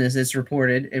CNN Business. It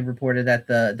reported that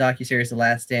the docuseries The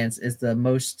Last Dance is the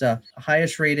most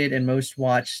highest rated and most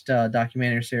watched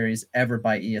documentary series ever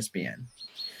by ESPN,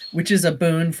 which is a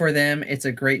boon for them. It's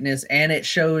a greatness, and it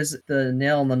shows the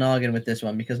nail on the noggin with this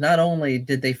one because not only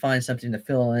did they find something to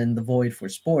fill in the void for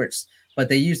sports, but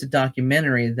they used a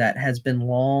documentary that has been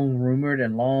long rumored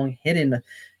and long hidden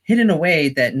away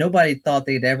that nobody thought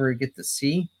they'd ever get to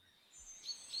see,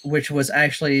 which was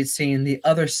actually seeing the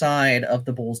other side of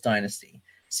the Bulls dynasty,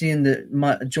 seeing the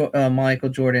Michael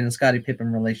Jordan and Scottie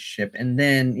Pippen relationship, and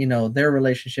then their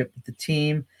relationship with the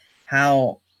team,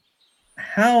 how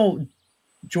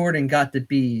Jordan got to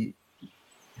be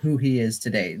who he is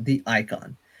today, the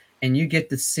icon. And you get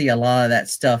to see a lot of that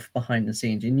stuff behind the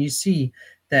scenes. And you see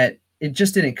that it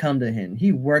just didn't come to him.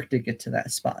 He worked to get to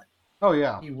that spot. Oh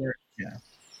yeah, He worked, yeah.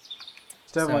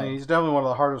 it's definitely So, he's definitely one of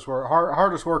the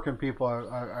hardest working people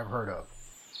I've heard of.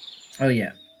 oh,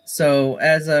 yeah. So,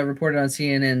 as reported on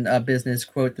CNN Business,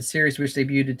 quote, the series, which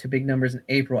debuted to big numbers in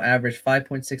April, averaged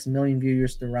 5.6 million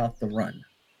viewers throughout the run,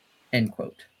 end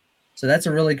quote. So that's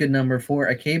a really good number for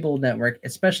a cable network,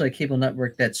 especially a cable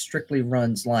network that strictly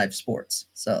runs live sports.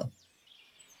 So,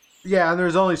 Yeah, and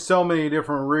there's only so many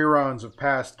different reruns of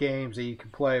past games that you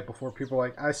can play before people are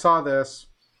like, I saw this,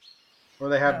 or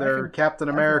they have yeah, their Captain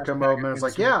I could watch America the Packers moment. It's win the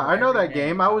like, Super yeah, Bowl I know every that day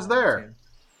game. if I I was wanted there.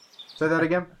 to. Say that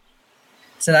again.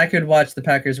 Said I could watch the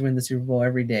Packers win the Super Bowl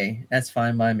every day. That's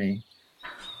fine by me.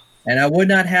 And I would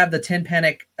not have the 10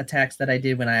 panic attacks that I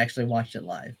did when I actually watched it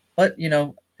live. But,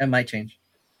 it might change.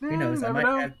 Who Yeah, you knows? I never might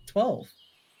know. have 12.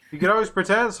 You could always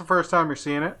pretend it's the first time you're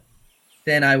seeing it.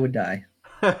 Then I would die.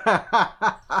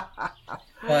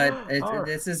 But All right.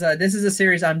 this is a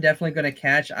series I'm definitely going to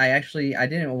catch. I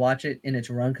didn't watch it in its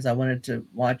run because I wanted to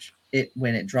watch it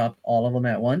when it dropped all of them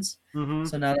at once. Mm-hmm.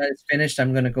 So now that it's finished,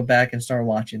 I'm going to go back and start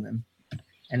watching them,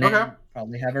 and Okay. then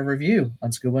probably have a review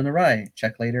on Scuba and the Rye.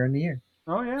 Check later in the year.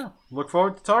 Oh yeah. Look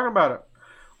forward to talking about it.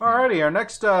 Alrighty, our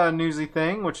next newsy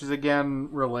thing, which is again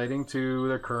relating to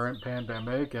the current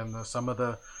pandemic and some of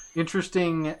the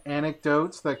interesting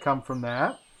anecdotes that come from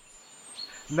that.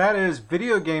 And that is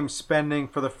video game spending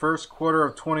for the first quarter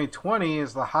of 2020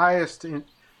 is the highest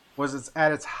was it's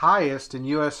at its highest in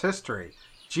U.S. history.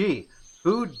 Gee,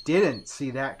 who didn't see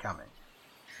that coming?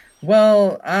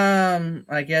 Well,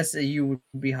 I guess you would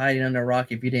be hiding under a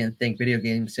rock if you didn't think video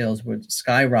game sales would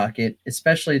skyrocket,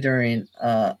 especially during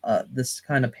this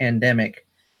kind of pandemic.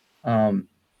 Um,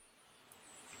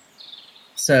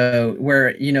 so where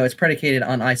it's predicated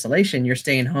on isolation, you're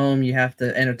staying home, you have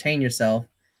to entertain yourself.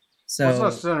 Well, it's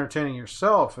not So just entertaining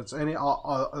yourself. It's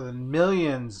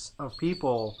millions of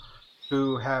people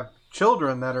who have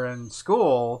children that are in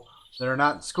school that are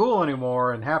not in school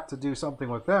anymore and have to do something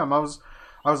with them. I was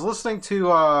listening to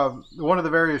one of the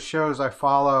various shows I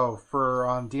follow for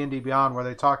on D&D Beyond where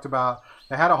they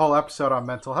had a whole episode on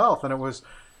mental health, and it was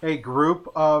a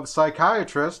group of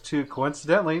psychiatrists who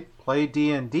coincidentally play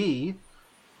D&D.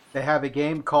 They have a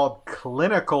game called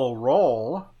Clinical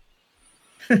Role.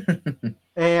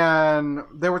 And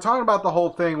they were talking about the whole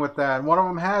thing with that. And one of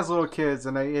them has little kids,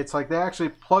 and it's like they actually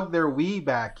plug their Wii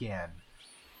back in.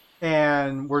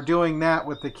 And we're doing that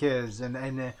with the kids.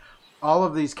 And all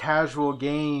of these casual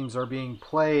games are being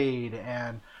played.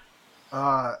 And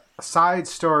side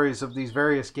stories of these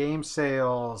various game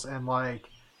sales. And like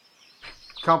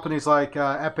companies like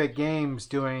Epic Games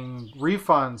doing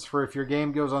refunds for if your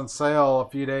game goes on sale a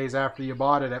few days after you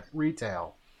bought it at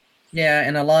retail. yeah,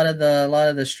 and a lot of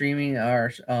the streaming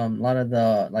are a lot of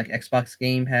the like Xbox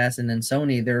Game Pass and then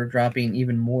Sony, they're dropping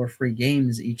even more free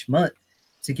games each month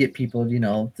to get people,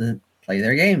 to play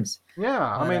their games.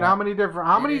 Yeah, I But mean, how many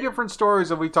different stories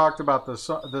have we talked about this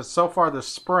so far this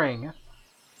spring?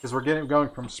 Because we're going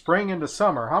from spring into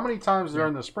summer. How many times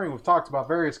during the spring we've talked about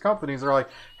various companies? They're like,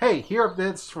 "Hey, here of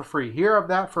this for free. Here of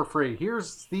that for free.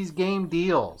 Here's these game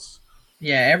deals."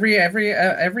 yeah, every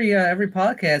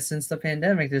podcast since the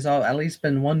pandemic, there's at least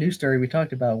been one news story we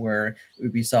talked about where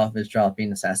Ubisoft is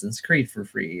dropping Assassin's Creed for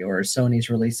free, or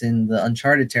Sony's releasing the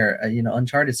Uncharted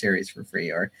series for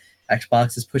free, or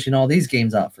Xbox is pushing all these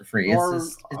games out for free. Or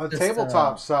It's on the just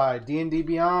tabletop side, D&D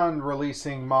Beyond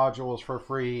releasing modules for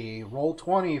free.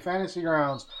 Roll20, Fantasy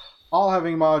Grounds, all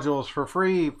having modules for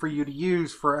free for you to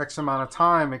use for X amount of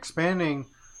time, expanding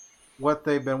what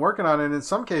they've been working on. And in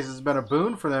some cases, it's been a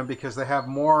boon for them because they have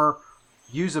more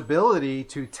usability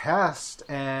to test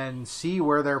and see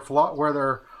where their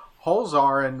holes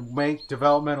are and make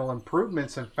developmental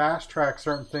improvements and fast track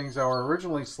certain things that were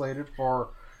originally slated for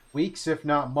weeks, if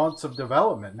not months of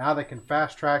development. Now they can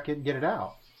fast track it and get it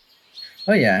out.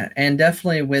 Oh yeah, and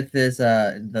definitely with this,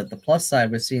 the plus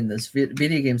side with seeing this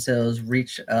video game sales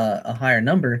reach a higher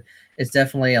number, it's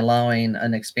definitely allowing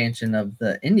an expansion of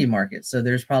the indie market. So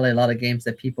there's probably a lot of games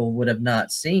that people would have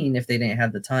not seen if they didn't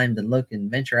have the time to look and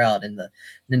venture out in the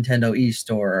Nintendo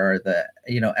eStore or the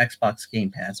Xbox Game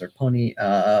Pass or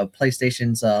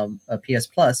PlayStation's PS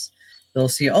Plus. They'll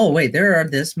see, oh wait, there are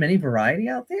this many variety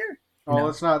out there. Oh,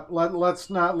 let's not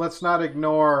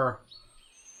ignore.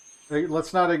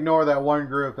 Let's not ignore that one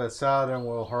group that Saladin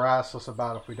will harass us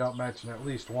about if we don't mention it at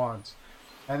least once,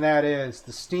 and that is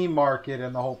the Steam market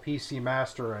and the whole PC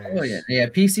master race. Oh yeah,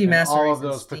 PC and Master all Race of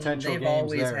and those Steam, potential they've games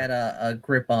always there. had a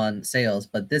grip on sales,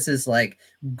 but this is like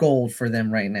gold for them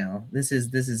right now. This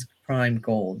is prime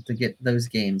gold to get those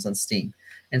games on Steam,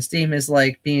 and Steam is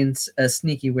like being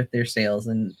sneaky with their sales,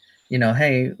 and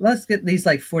hey, let's get these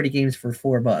like 40 games for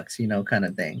 $4, kind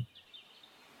of thing.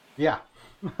 Yeah.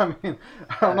 I mean,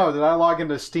 I don't know. Did I log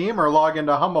into Steam or log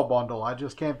into Humble Bundle? I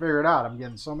just can't figure it out. I'm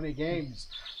getting so many games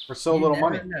for so little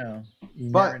money.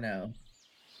 You But never know.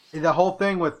 The whole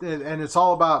thing with it, and it's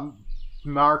all about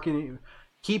marketing,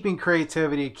 keeping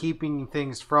creativity, keeping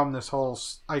things from this whole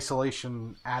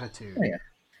isolation attitude. Oh, yeah.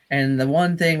 And the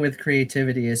one thing with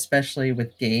creativity, especially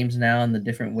with games now and the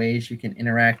different ways you can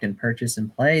interact and purchase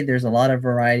and play, there's a lot of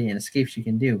variety and escapes you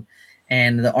can do.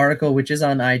 And the article, which is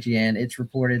on IGN, it's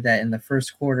reported that in the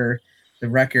first quarter, the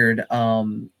record,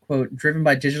 quote, driven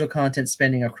by digital content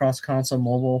spending across console,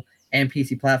 mobile, and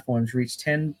PC platforms reached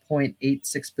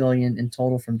 10.86 billion in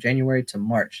total from January to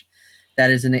March. That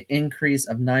is an increase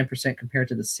of 9% compared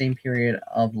to the same period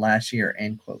of last year,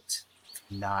 end quote.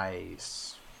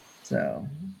 Nice. So,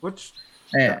 which,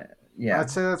 yeah, I'd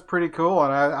say that's pretty cool,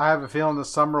 and I have a feeling this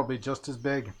summer will be just as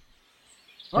big.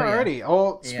 Alrighty.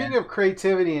 Oh, speaking of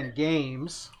creativity in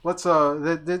games, let's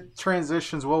that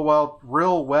transitions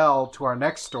real well to our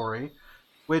next story,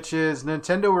 which is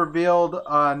Nintendo revealed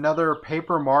another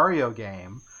Paper Mario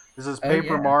game. This is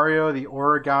Paper Mario: The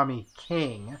Origami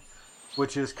King,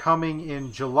 which is coming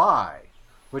in July.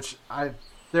 Which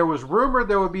there was rumored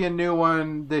there would be a new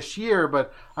one this year,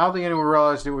 but I don't think anyone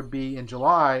realized it would be in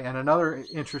July. And another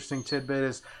interesting tidbit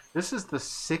is this is the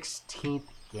 16th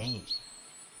game.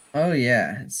 Oh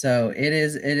yeah. So it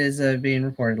is being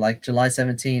reported like July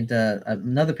 17th.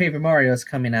 Another Paper Mario is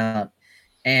coming out,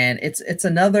 and it's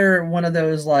another one of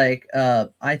those like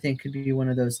I think could be one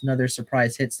of those another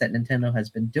surprise hits that Nintendo has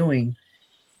been doing,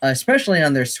 especially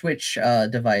on their Switch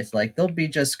device. Like they'll be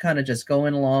just kind of just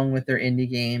going along with their indie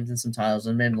games and some titles,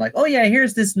 and then like, oh yeah,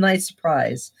 here's this nice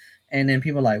surprise, and then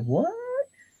people are like, what?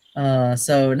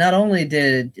 So not only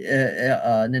did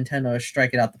Nintendo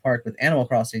strike it out the park with Animal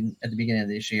Crossing at the beginning of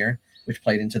this year, which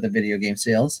played into the video game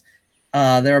sales,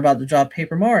 they're about to drop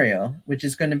Paper Mario, which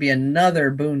is going to be another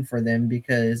boon for them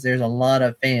because there's a lot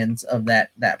of fans of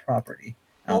that property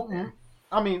out there.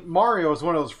 I mean, Mario is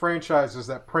one of those franchises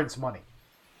that prints money.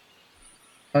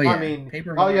 Oh yeah, I mean,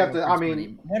 Paper all you Mario have to. I prints mean,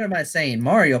 money. What am I saying?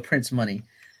 Mario prints money,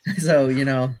 so you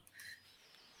know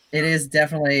it's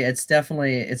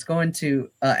going to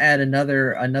add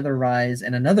another rise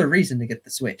and another reason to get the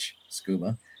Switch,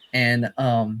 Scuba, and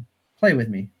play with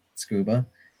me, Scuba.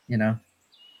 You know.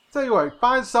 tell you what,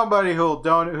 find somebody who'll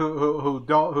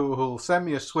send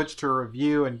me a Switch to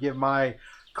review and give my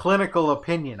clinical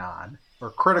opinion on,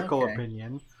 or critical Okay.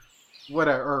 opinion,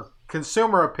 whatever, or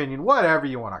consumer opinion, whatever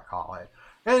you want to call it.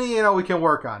 And you know we can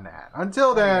work on that.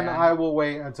 Until then, yeah. I will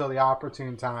wait until the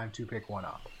opportune time to pick one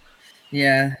up.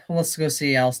 Yeah, well, let's go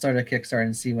see. I'll start a Kickstarter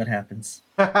and see what happens.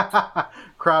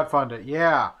 Crowdfund it,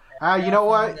 yeah. You know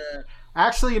what?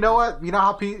 Actually, you know what? You know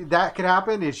how that could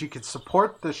happen is you could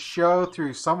support the show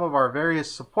through some of our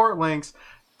various support links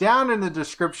down in the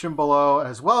description below,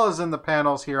 as well as in the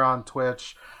panels here on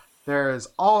Twitch. There's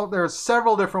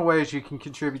several different ways you can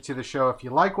contribute to the show if you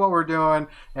like what we're doing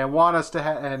and want us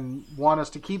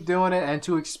to keep doing it and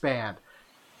to expand.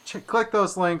 Click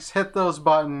those links, hit those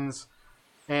buttons,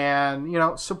 and you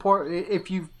know support if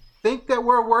you think that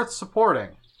we're worth supporting.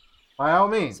 By all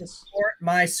means, Support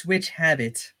my Switch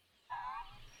habit.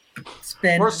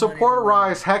 Spend or money support the way-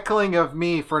 Rye's heckling of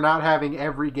me for not having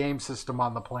every game system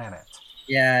on the planet.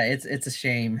 Yeah, it's a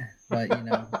shame, but you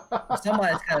know,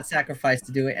 somebody's got to sacrifice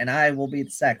to do it, and I will be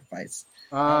the sacrifice.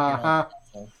 Uh-huh.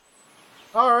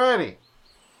 Alrighty.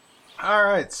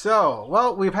 Alright, so,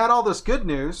 well, we've had all this good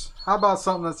news. How about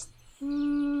something that's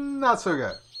not so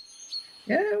good?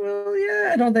 Yeah, well,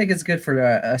 yeah, I don't think it's good for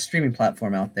a streaming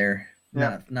platform out there.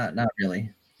 Yeah. Not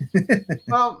really.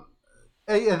 Well,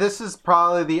 this is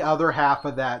probably the other half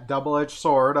of that double-edged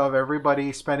sword of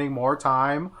everybody spending more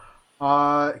time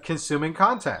consuming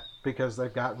content because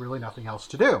they've got really nothing else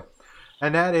to do.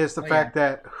 And that is the fact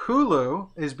that Hulu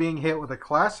is being hit with a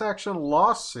class action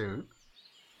lawsuit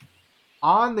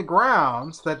on the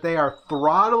grounds that they are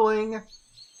throttling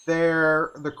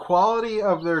the quality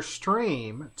of their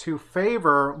stream to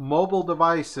favor mobile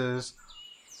devices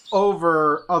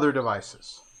over other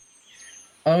devices.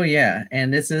 Oh yeah,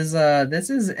 and this is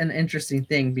an interesting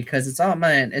thing because it's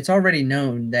already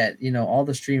known that you know all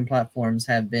the streaming platforms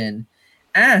have been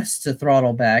asked to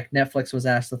throttle back. Netflix was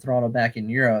asked to throttle back in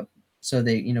Europe so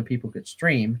they people could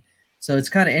stream. So it's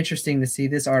kind of interesting to see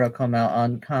this article come out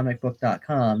on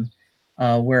comicbook.com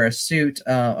where a suit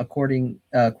according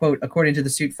to the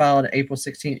suit filed April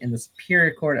 16th in the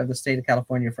Superior Court of the State of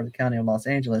California for the County of Los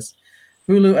Angeles,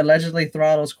 Hulu allegedly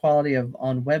throttles quality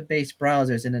on web-based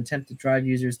browsers in an attempt to drive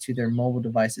users to their mobile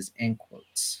devices, end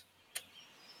quotes.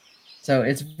 So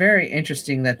it's very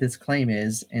interesting that this claim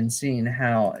is, and seeing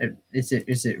how is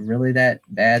it really that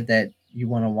bad that you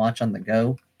want to watch on the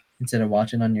go instead of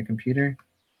watching on your computer?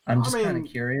 I'm just kind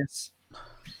of curious.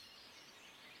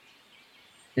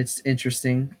 It's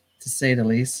interesting to say the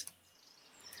least.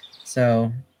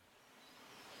 So,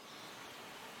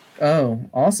 oh,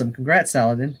 awesome! Congrats,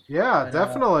 Saladin. Yeah,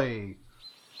 definitely.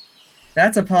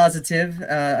 That's a positive.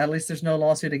 At least there's no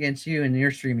lawsuit against you and your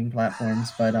streaming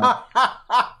platforms. But,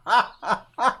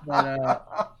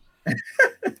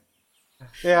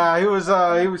 yeah, he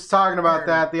was talking about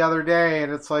that the other day,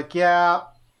 and it's like, yeah,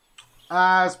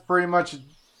 it's pretty much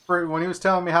when he was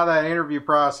telling me how that interview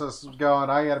process was going.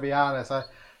 I got to be honest, I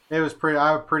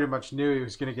pretty much knew he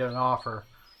was going to get an offer.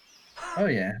 Oh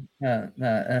yeah,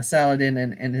 Saladin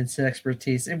and his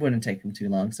expertise. It wouldn't take him too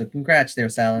long. So congrats there,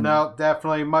 Saladin. No,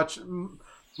 definitely much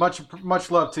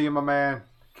love to you, my man.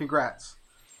 Congrats.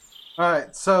 All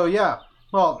right, so yeah,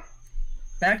 well,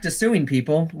 back to suing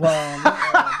people. Well,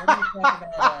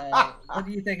 what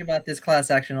do you think about this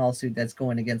class action lawsuit that's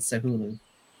going against Hulu?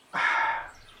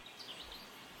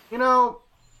 You know,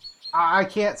 I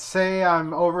can't say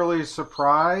I'm overly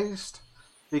surprised,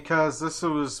 because this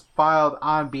was filed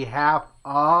on behalf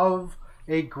of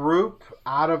a group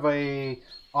out of a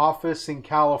office in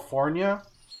California.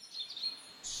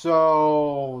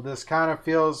 So this kind of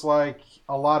feels like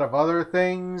a lot of other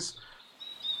things.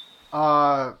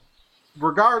 Uh,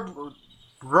 regard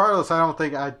regardless, I don't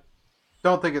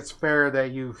think it's fair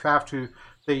that you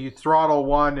throttle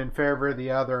one in favor of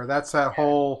the other.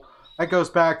 That goes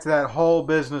back to that whole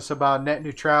business about net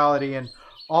neutrality and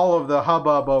all of the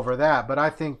hubbub over that. But I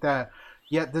think that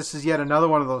yet this is yet another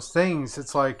one of those things.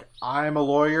 It's like I'm a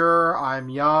lawyer, I'm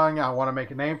young, I want to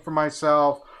make a name for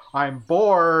myself, I'm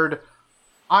bored.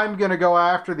 I'm gonna go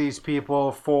after these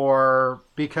people for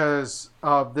because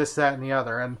of this, that, and the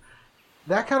other, and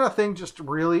that kind of thing just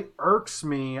really irks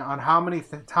me on how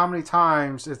many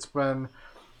times it's been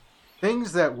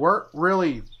things that weren't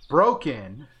really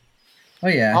broken Oh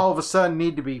yeah. all of a sudden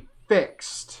need to be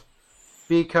fixed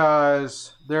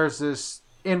because there's this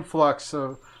influx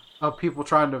of people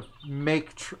trying to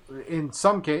make in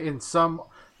some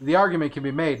the argument can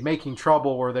be made making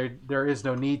trouble where there is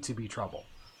no need to be trouble.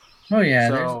 Oh yeah,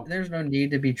 So there's no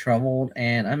need to be troubled,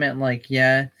 and I meant like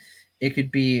yeah, it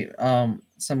could be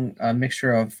some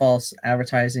mixture of false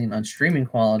advertising on streaming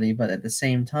quality, but at the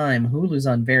same time, Hulu's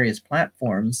on various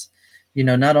platforms. You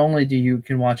know, not only do you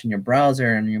can watch in your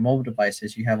browser and your mobile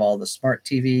devices, you have all the smart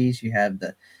TVs, you have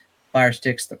the Fire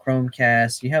Sticks, the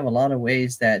Chromecast, you have a lot of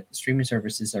ways that streaming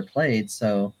services are played.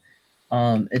 So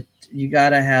it you got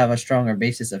to have a stronger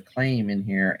basis of claim in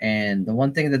here. And the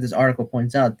one thing that this article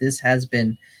points out, this has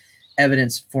been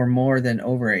evidence for more than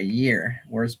over a year,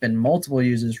 where it's been multiple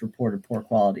users reported poor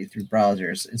quality through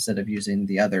browsers instead of using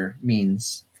the other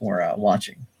means for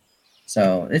watching.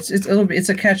 So it's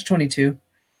a catch 22.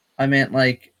 I meant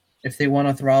like if they want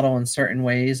to throttle in certain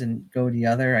ways and go the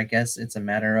other, I guess it's a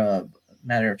matter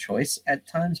of choice at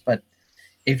times. But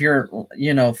if you're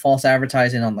false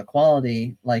advertising on the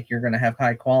quality, like you're going to have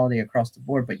high quality across the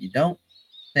board, but you don't,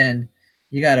 then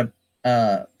you got to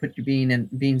put your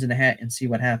beans in the hat and see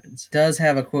what happens. It does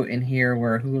have a quote in here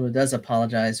where Hulu does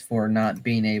apologize for not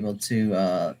being able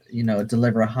to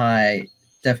deliver high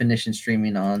definition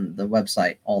streaming on the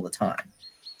website all the time.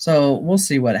 So we'll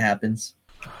see what happens.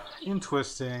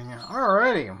 interesting.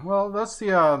 Alrighty. Well, that's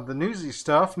the newsy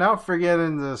stuff. Now, if we get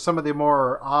into some of the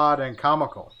more odd and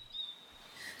comical.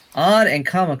 Odd and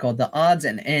comical, the odds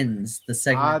and ends, the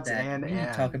segment Odds that and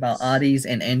we talk about ends. oddies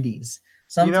and endies.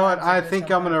 You know what? Sometimes I they're good, think I'm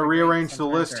going sometimes to they're great, rearrange the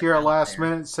sometimes list they're here at out last there.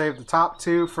 minute and save the top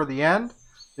two for the end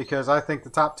because I think the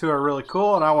top two are really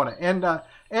cool and I want to end on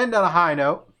a high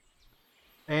note.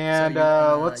 So And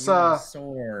let's you want to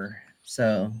soar.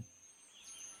 So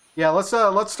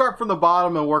let's start from the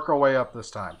bottom and work our way up this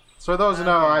time. So those who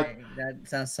know, okay,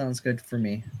 that sounds good for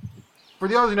me. for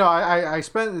those who know, I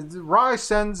spend Rye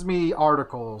sends me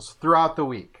articles throughout the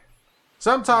week.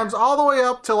 Sometimes all the way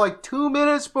up to like 2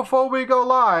 minutes before we go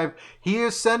live, he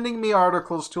is sending me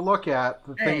articles to look at.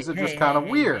 The things that are just kind of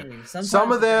weird. Sometimes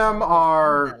Some of it's them that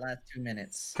are last 2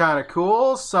 minutes. kind of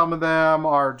cool. Some of them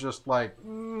are just like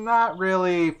not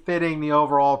really fitting the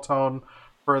overall tone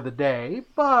for the day.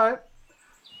 But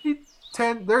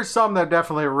there's some that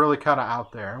definitely are really kind of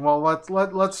out there. Well,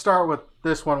 let's start with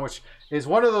this one, which is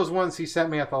one of those ones he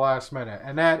sent me at the last minute,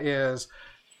 and that is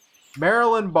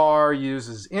Maryland bar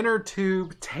uses inner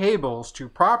tube tables to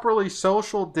properly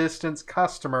social distance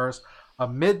customers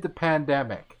amid the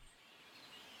pandemic.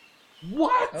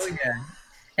 What? Oh yeah.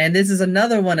 And this is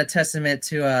another one, a testament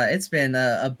to it's been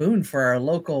a boon for our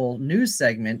local news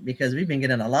segment because we've been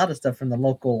getting a lot of stuff from the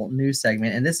local news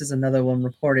segment. And this is another one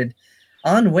reported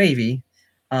on Wavy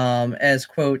as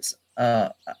quotes,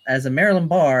 as a Maryland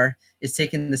bar is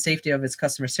taking the safety of its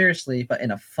customers seriously, but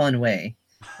in a fun way.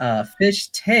 Fish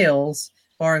Tales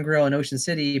Bar and Grill in Ocean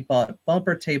City bought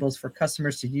bumper tables for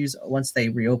customers to use once they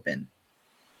reopen.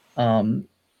 And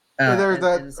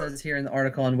it says here in the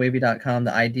article on wavy.com,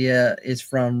 the idea is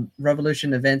from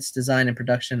Revolution Events Design and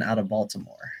Production out of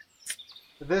Baltimore.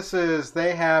 This is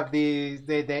they have the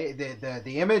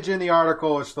image in the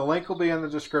article, which the link will be in the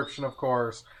description, of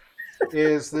course.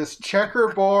 Is this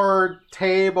checkerboard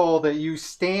table that you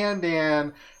stand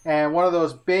in and one of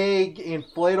those big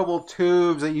inflatable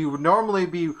tubes that you would normally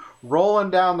be rolling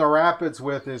down the rapids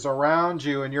with is around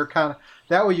you, and you're kind of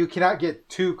that way you cannot get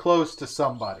too close to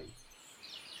somebody.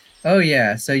 Oh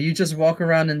yeah, so you just walk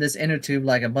around in this inner tube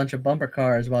like a bunch of bumper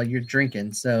cars while you're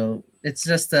drinking. So it's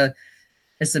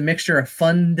a mixture of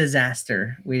fun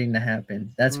disaster waiting to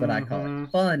happen. That's what I call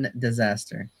it, fun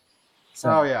disaster. So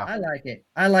Oh yeah, I like it.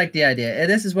 I like the idea. And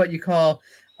this is what you call,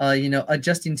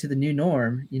 adjusting to the new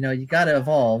norm. You got to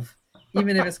evolve,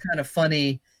 even if it's kind of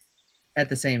funny at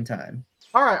the same time.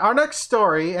 all right. Our next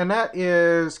story, and that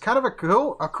is kind of a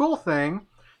cool thing.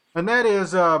 and that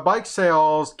is bike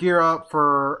sales gear up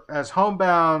for as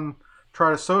homebound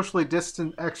try to socially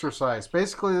distant exercise.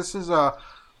 Basically, this is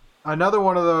another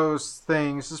one of those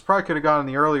things. This probably could have gone in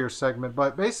the earlier segment,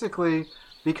 but basically,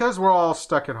 because we're all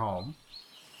stuck at home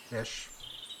ish,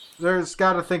 there's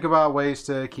got to think about ways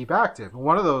to keep active.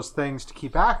 One of those things to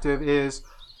keep active is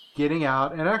getting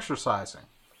out and exercising.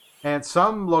 And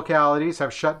some localities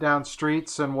have shut down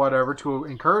streets and whatever to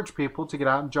encourage people to get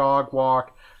out and jog,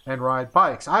 walk, and ride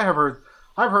bikes. I've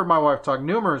heard my wife talk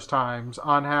numerous times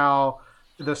on how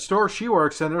the store she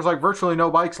works in, there's like virtually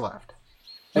no bikes left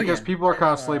Oh because yeah, people are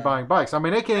constantly buying bikes. I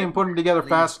mean, they can't I even put them would together believe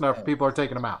fast enough. so. People are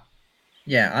taking them out.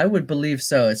 Yeah, I would believe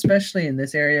so, especially in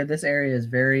this area. This area is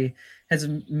very has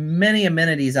many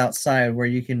amenities outside where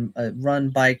you can run,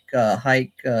 bike,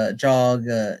 hike, jog,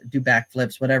 do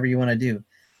backflips, whatever you want to do.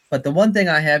 But the one thing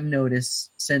I have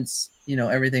noticed since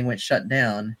everything went shut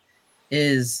down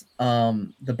is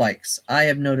the bikes. I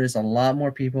have noticed a lot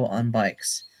more people on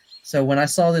bikes. So when I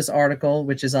saw this article,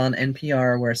 which is on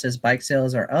NPR, where it says bike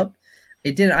sales are up,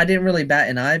 I didn't really bat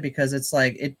an eye because it's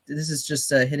like this is just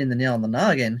hitting the nail on the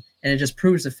noggin, and it just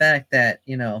proves the fact that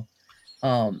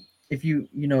if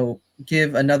you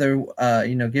give another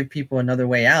give people another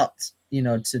way out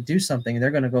to do something,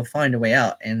 they're going to go find a way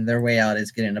out, and their way out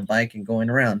is getting a bike and going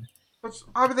around. Which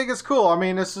I think it's cool. I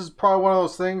mean, this is probably one of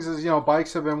those things. Is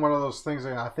bikes have been one of those things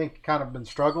that I think kind of been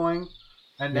struggling,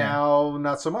 and Yeah. now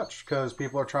not so much because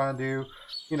people are trying to,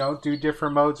 do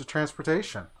different modes of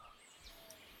transportation.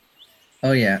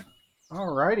 Oh yeah.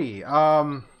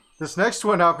 Alrighty. This next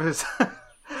one up is,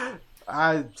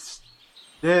 I,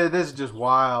 yeah, this is just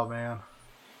wild, man.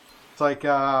 It's like,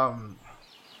 I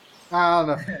don't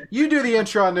know. You do the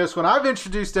intro on this one. I've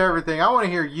introduced everything. I want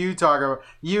to hear you talk about.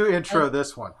 You intro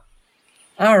this one.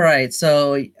 All right,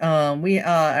 so we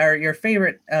are your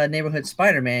favorite neighborhood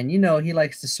Spider-Man. He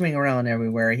likes to swing around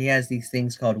everywhere. He has these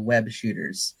things called web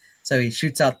shooters. So he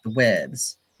shoots out the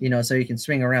webs, so he can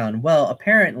swing around. Well,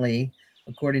 apparently,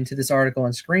 according to this article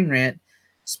on Screen Rant,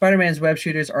 Spider-Man's web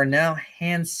shooters are now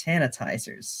hand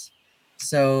sanitizers.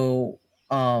 So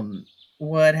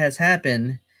what has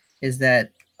happened is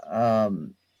that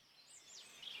um,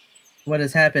 what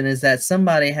has happened is that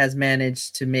somebody has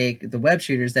managed to make the web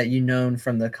shooters that known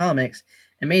from the comics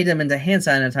and made them into hand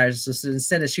sanitizers. So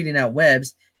instead of shooting out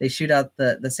webs, they shoot out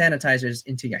the sanitizers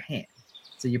into your hand.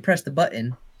 So you press the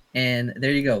button, and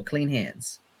there you go, clean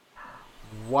hands.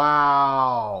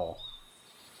 Wow.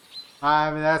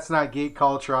 I mean, that's not geek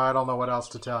culture. I don't know what else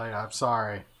to tell you. I'm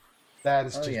sorry. That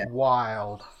is Oh just yeah.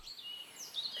 wild.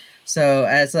 So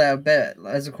as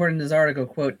according to this article,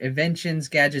 quote, Inventions,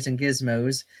 Gadgets, and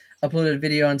Gizmos uploaded a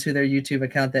video onto their YouTube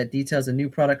account that details a new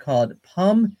product called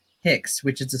Pum Hicks,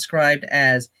 which is described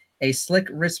as a slick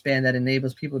wristband that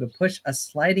enables people to push a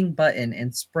sliding button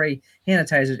and spray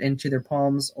sanitizers into their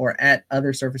palms or at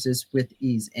other surfaces with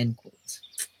ease, end quote.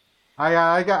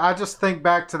 I just think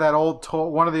back to that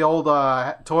one of the old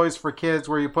toys for kids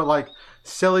where you put like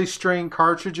silly string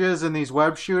cartridges in these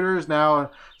web shooters.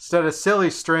 Now instead of silly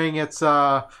string, it's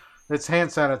hand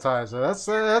sanitizer.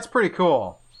 That's pretty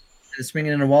cool. Instead of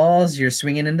swinging into walls, you're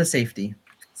swinging into safety.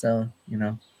 So.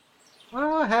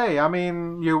 Well, hey, I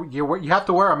mean, you have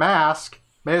to wear a mask.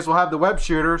 May as well have the web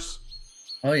shooters.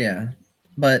 Oh yeah,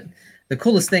 but the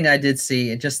coolest thing I did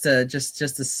see, just a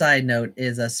side note,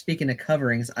 is speaking of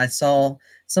coverings, I saw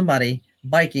somebody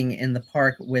biking in the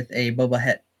park with a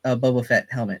Boba Fett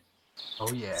helmet.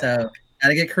 Oh yeah. So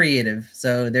gotta get creative.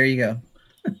 So there you go.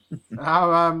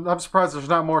 I'm surprised there's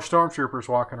not more stormtroopers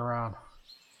walking around.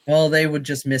 Well, they would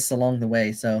just miss along the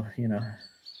way, so.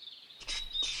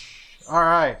 All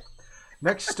right.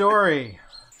 Next story.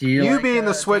 Do you You like being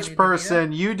the Danny Switch DeVito?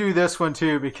 person, you do this one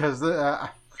too because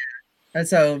And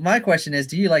so my question is,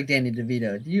 do you like Danny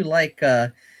DeVito? Do you like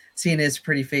seeing his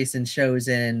pretty face in shows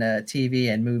and TV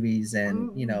and movies,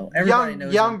 and everybody knows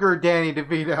him. younger Danny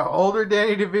DeVito, older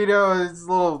Danny DeVito is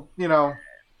a little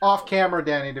off camera.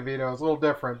 Danny DeVito is a little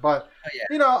different, but Oh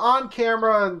yeah. on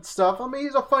camera and stuff. I mean,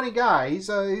 he's a funny guy. He's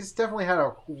definitely had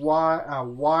a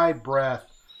wide breadth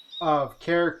of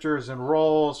characters and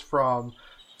roles from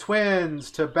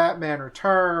Twins to Batman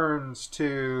Returns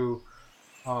to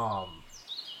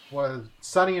was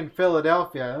Sunny in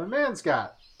Philadelphia. The man's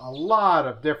got a lot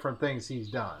of different things he's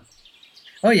done.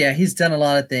 Oh yeah, he's done a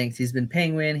lot of things. He's been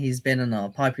Penguin, he's been in a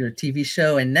popular TV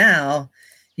show, and now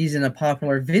he's in a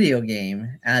popular video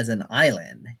game as an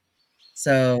island.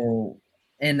 So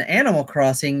in Animal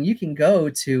Crossing, you can go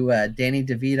to Danny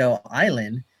DeVito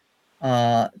Island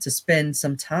to spend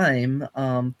some time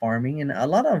farming and a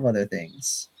lot of other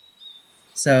things.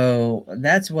 So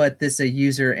that's what this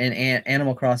user in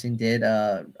Animal Crossing did.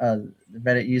 The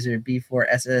Reddit user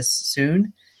B4SS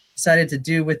Soon decided to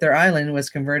do with their island was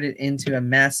convert it into a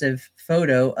massive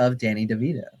photo of Danny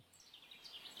DeVito.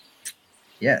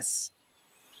 Yes.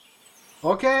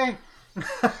 Okay.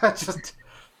 Just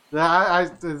the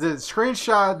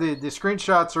screenshot the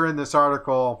screenshots are in this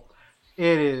article.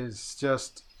 It is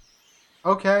just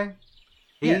okay.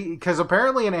 Yeah. Because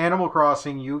apparently in Animal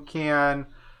Crossing you can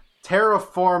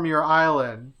terraform your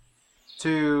island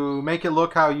to make it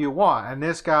look how you want, and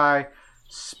this guy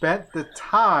spent the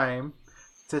time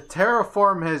to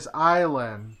terraform his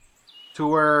island to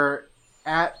where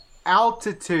at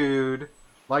altitude,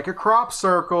 like a crop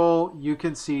circle, you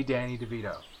can see Danny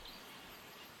DeVito.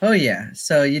 Oh yeah.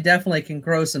 So you definitely can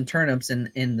grow some turnips in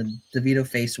the DeVito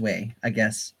face way, I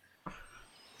guess.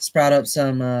 Sprout up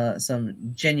some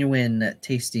genuine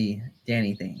tasty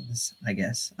Danny things, I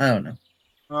guess. I don't know.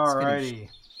 Alrighty.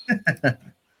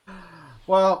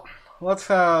 Well, let's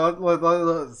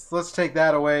take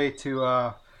that away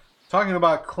to talking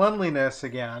about cleanliness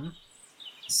again.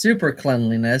 Super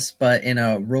cleanliness, but in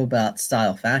a robot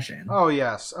style fashion. Oh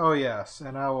yes,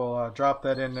 and I will drop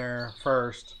that in there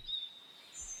first.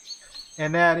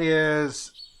 And that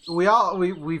is,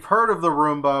 we've heard of the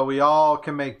Roomba. We all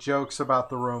can make jokes about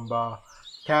the Roomba,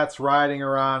 cats riding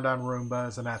around on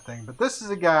Roombas and that thing. But this is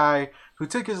a guy who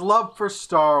took his love for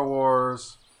Star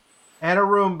Wars and a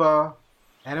Roomba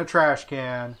and a trash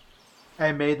can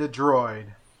and made the droid.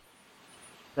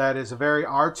 That is a very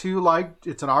R2 like.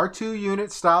 It's an R2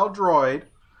 unit style droid.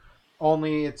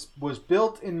 Only it was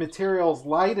built in materials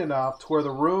light enough to where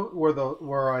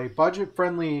where a budget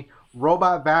friendly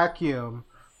robot vacuum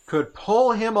could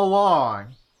pull him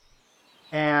along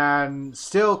and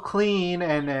still clean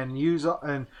and use,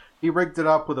 and he rigged it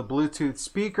up with a Bluetooth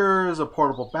speakers, a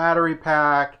portable battery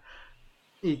pack.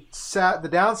 The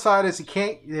downside is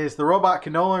the robot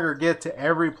can no longer get to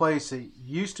every place it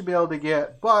used to be able to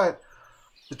get, but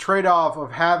the trade-off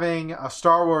of having a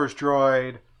Star Wars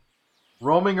droid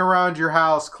roaming around your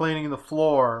house cleaning the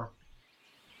floor,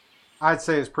 I'd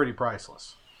say is pretty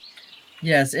priceless.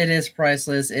 Yes, it is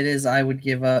priceless. It is. I would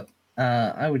give up.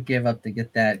 I would give up to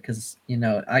get that because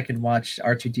I could watch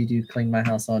R2D2 clean my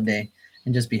house all day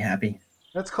and just be happy.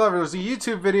 That's clever. There's a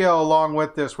YouTube video along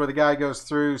with this where the guy goes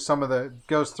through some of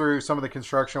the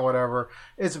construction, or whatever.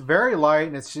 It's very light,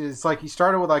 and it's like he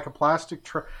started with like a plastic.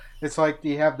 It's like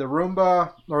you have the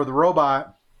Roomba or the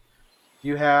robot.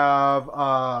 You have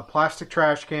a plastic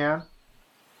trash can.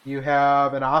 You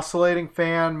have an oscillating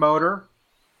fan motor,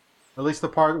 at least the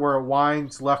part where it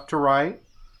winds left to right.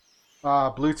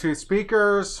 Bluetooth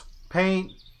speakers,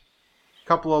 paint,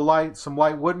 some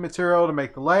light wood material to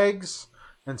make the legs,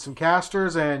 and some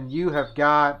casters, and you have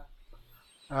got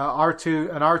an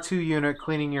R2 unit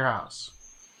cleaning your house,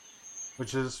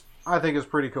 which I think is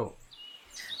pretty cool.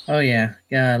 Oh yeah,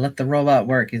 let the robot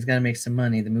work. He's got to make some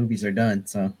money. The movies are done,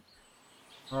 so.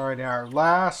 All right, our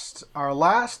last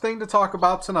thing to talk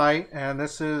about tonight, and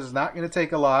this is not going to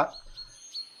take a lot,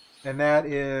 and that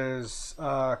is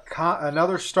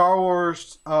another Star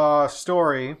Wars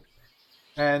story,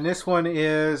 and this one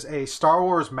is a Star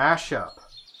Wars mashup.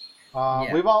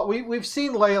 Yeah. We've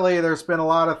seen lately. There's been a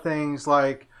lot of things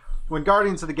like when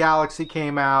Guardians of the Galaxy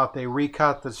came out, they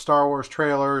recut the Star Wars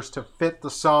trailers to fit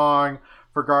the song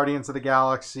for Guardians of the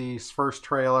Galaxy's first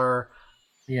trailer.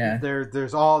 Yeah. There's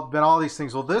been all these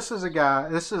things. Well, this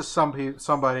is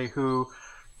somebody who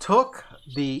took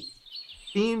the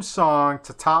theme song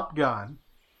to Top Gun,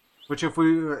 which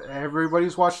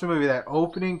everybody's watched the movie, that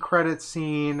opening credit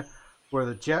scene where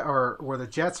the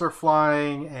jets are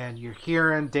flying and you're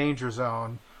hearing Danger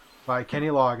Zone by Kenny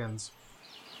Loggins.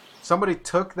 Somebody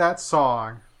took that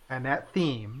song and that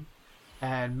theme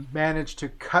and managed to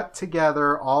cut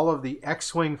together all of the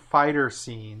X-Wing fighter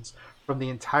scenes from the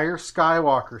entire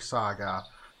Skywalker saga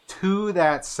to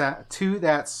that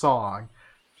song.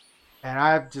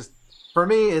 And for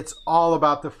me, it's all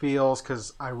about the feels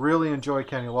because I really enjoy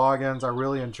Kenny Loggins. I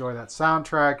really enjoy that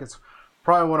soundtrack. It's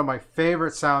probably one of my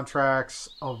favorite soundtracks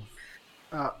of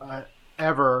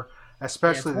ever,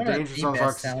 especially the Danger Zone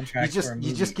song.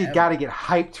 You got to get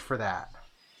hyped for that.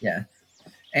 Yeah.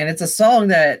 And it's a song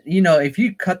that, if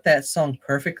you cut that song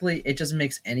perfectly, it just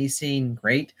makes any scene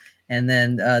great. And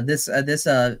then this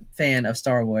fan of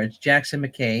Star Wars, Jackson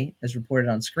McKay, as reported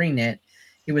on ScreenNet,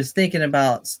 he was thinking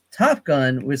about Top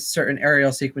Gun with certain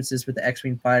aerial sequences with the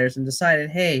X-Wing fighters and decided,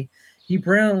 hey, he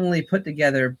brilliantly put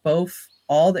together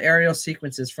all the aerial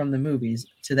sequences from the movies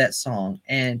to that song.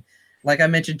 And like I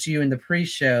mentioned to you in the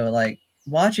pre-show, like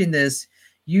watching this,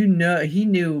 he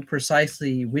knew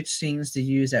precisely which scenes to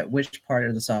use at which part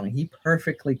of the song. He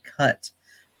perfectly cut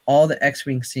all the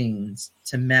X-wing scenes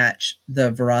to match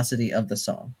the veracity of the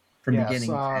song from Yes, beginning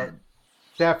to end.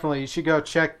 definitely. You should go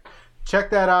check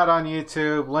that out on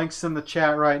YouTube. Links in the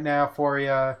chat right now for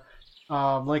you.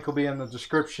 Link will be in the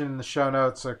description, the show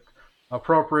notes,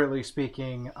 appropriately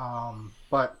speaking.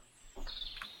 But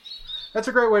that's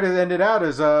a great way to end it out.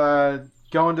 Is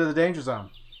going to the danger zone.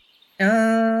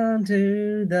 On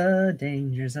to the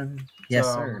danger zone. Yes,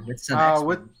 So, sir. With some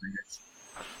X-wing.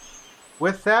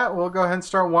 With that, we'll go ahead and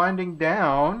start winding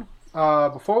down.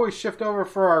 Before we shift over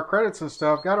for our credits and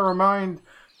stuff, got to remind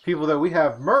people that we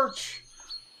have merch,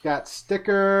 got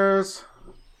stickers,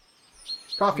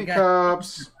 coffee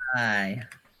cups. Hi.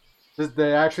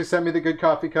 They actually sent me the good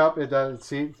coffee cup. It does.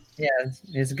 See, yeah,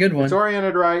 it's a good one. It's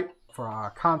oriented right for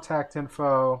our contact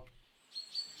info.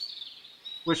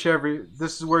 This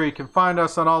is where you can find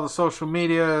us on all the social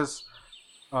medias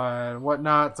and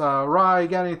whatnot. Rye, you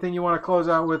got anything you want to close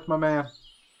out with, my man?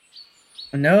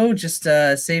 No, just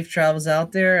safe travels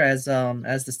out there as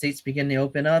the states begin to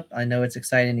open up. I know it's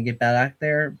exciting to get back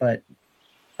there, but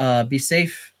be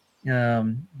safe.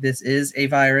 This is a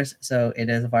virus, so it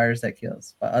is a virus that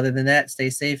kills. But other than that,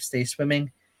 stay safe, stay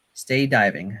swimming, stay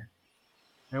diving.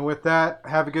 And with that,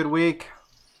 have a good week.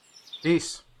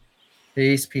 Peace.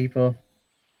 Peace, people.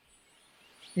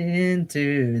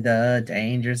 Into the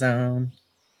danger zone.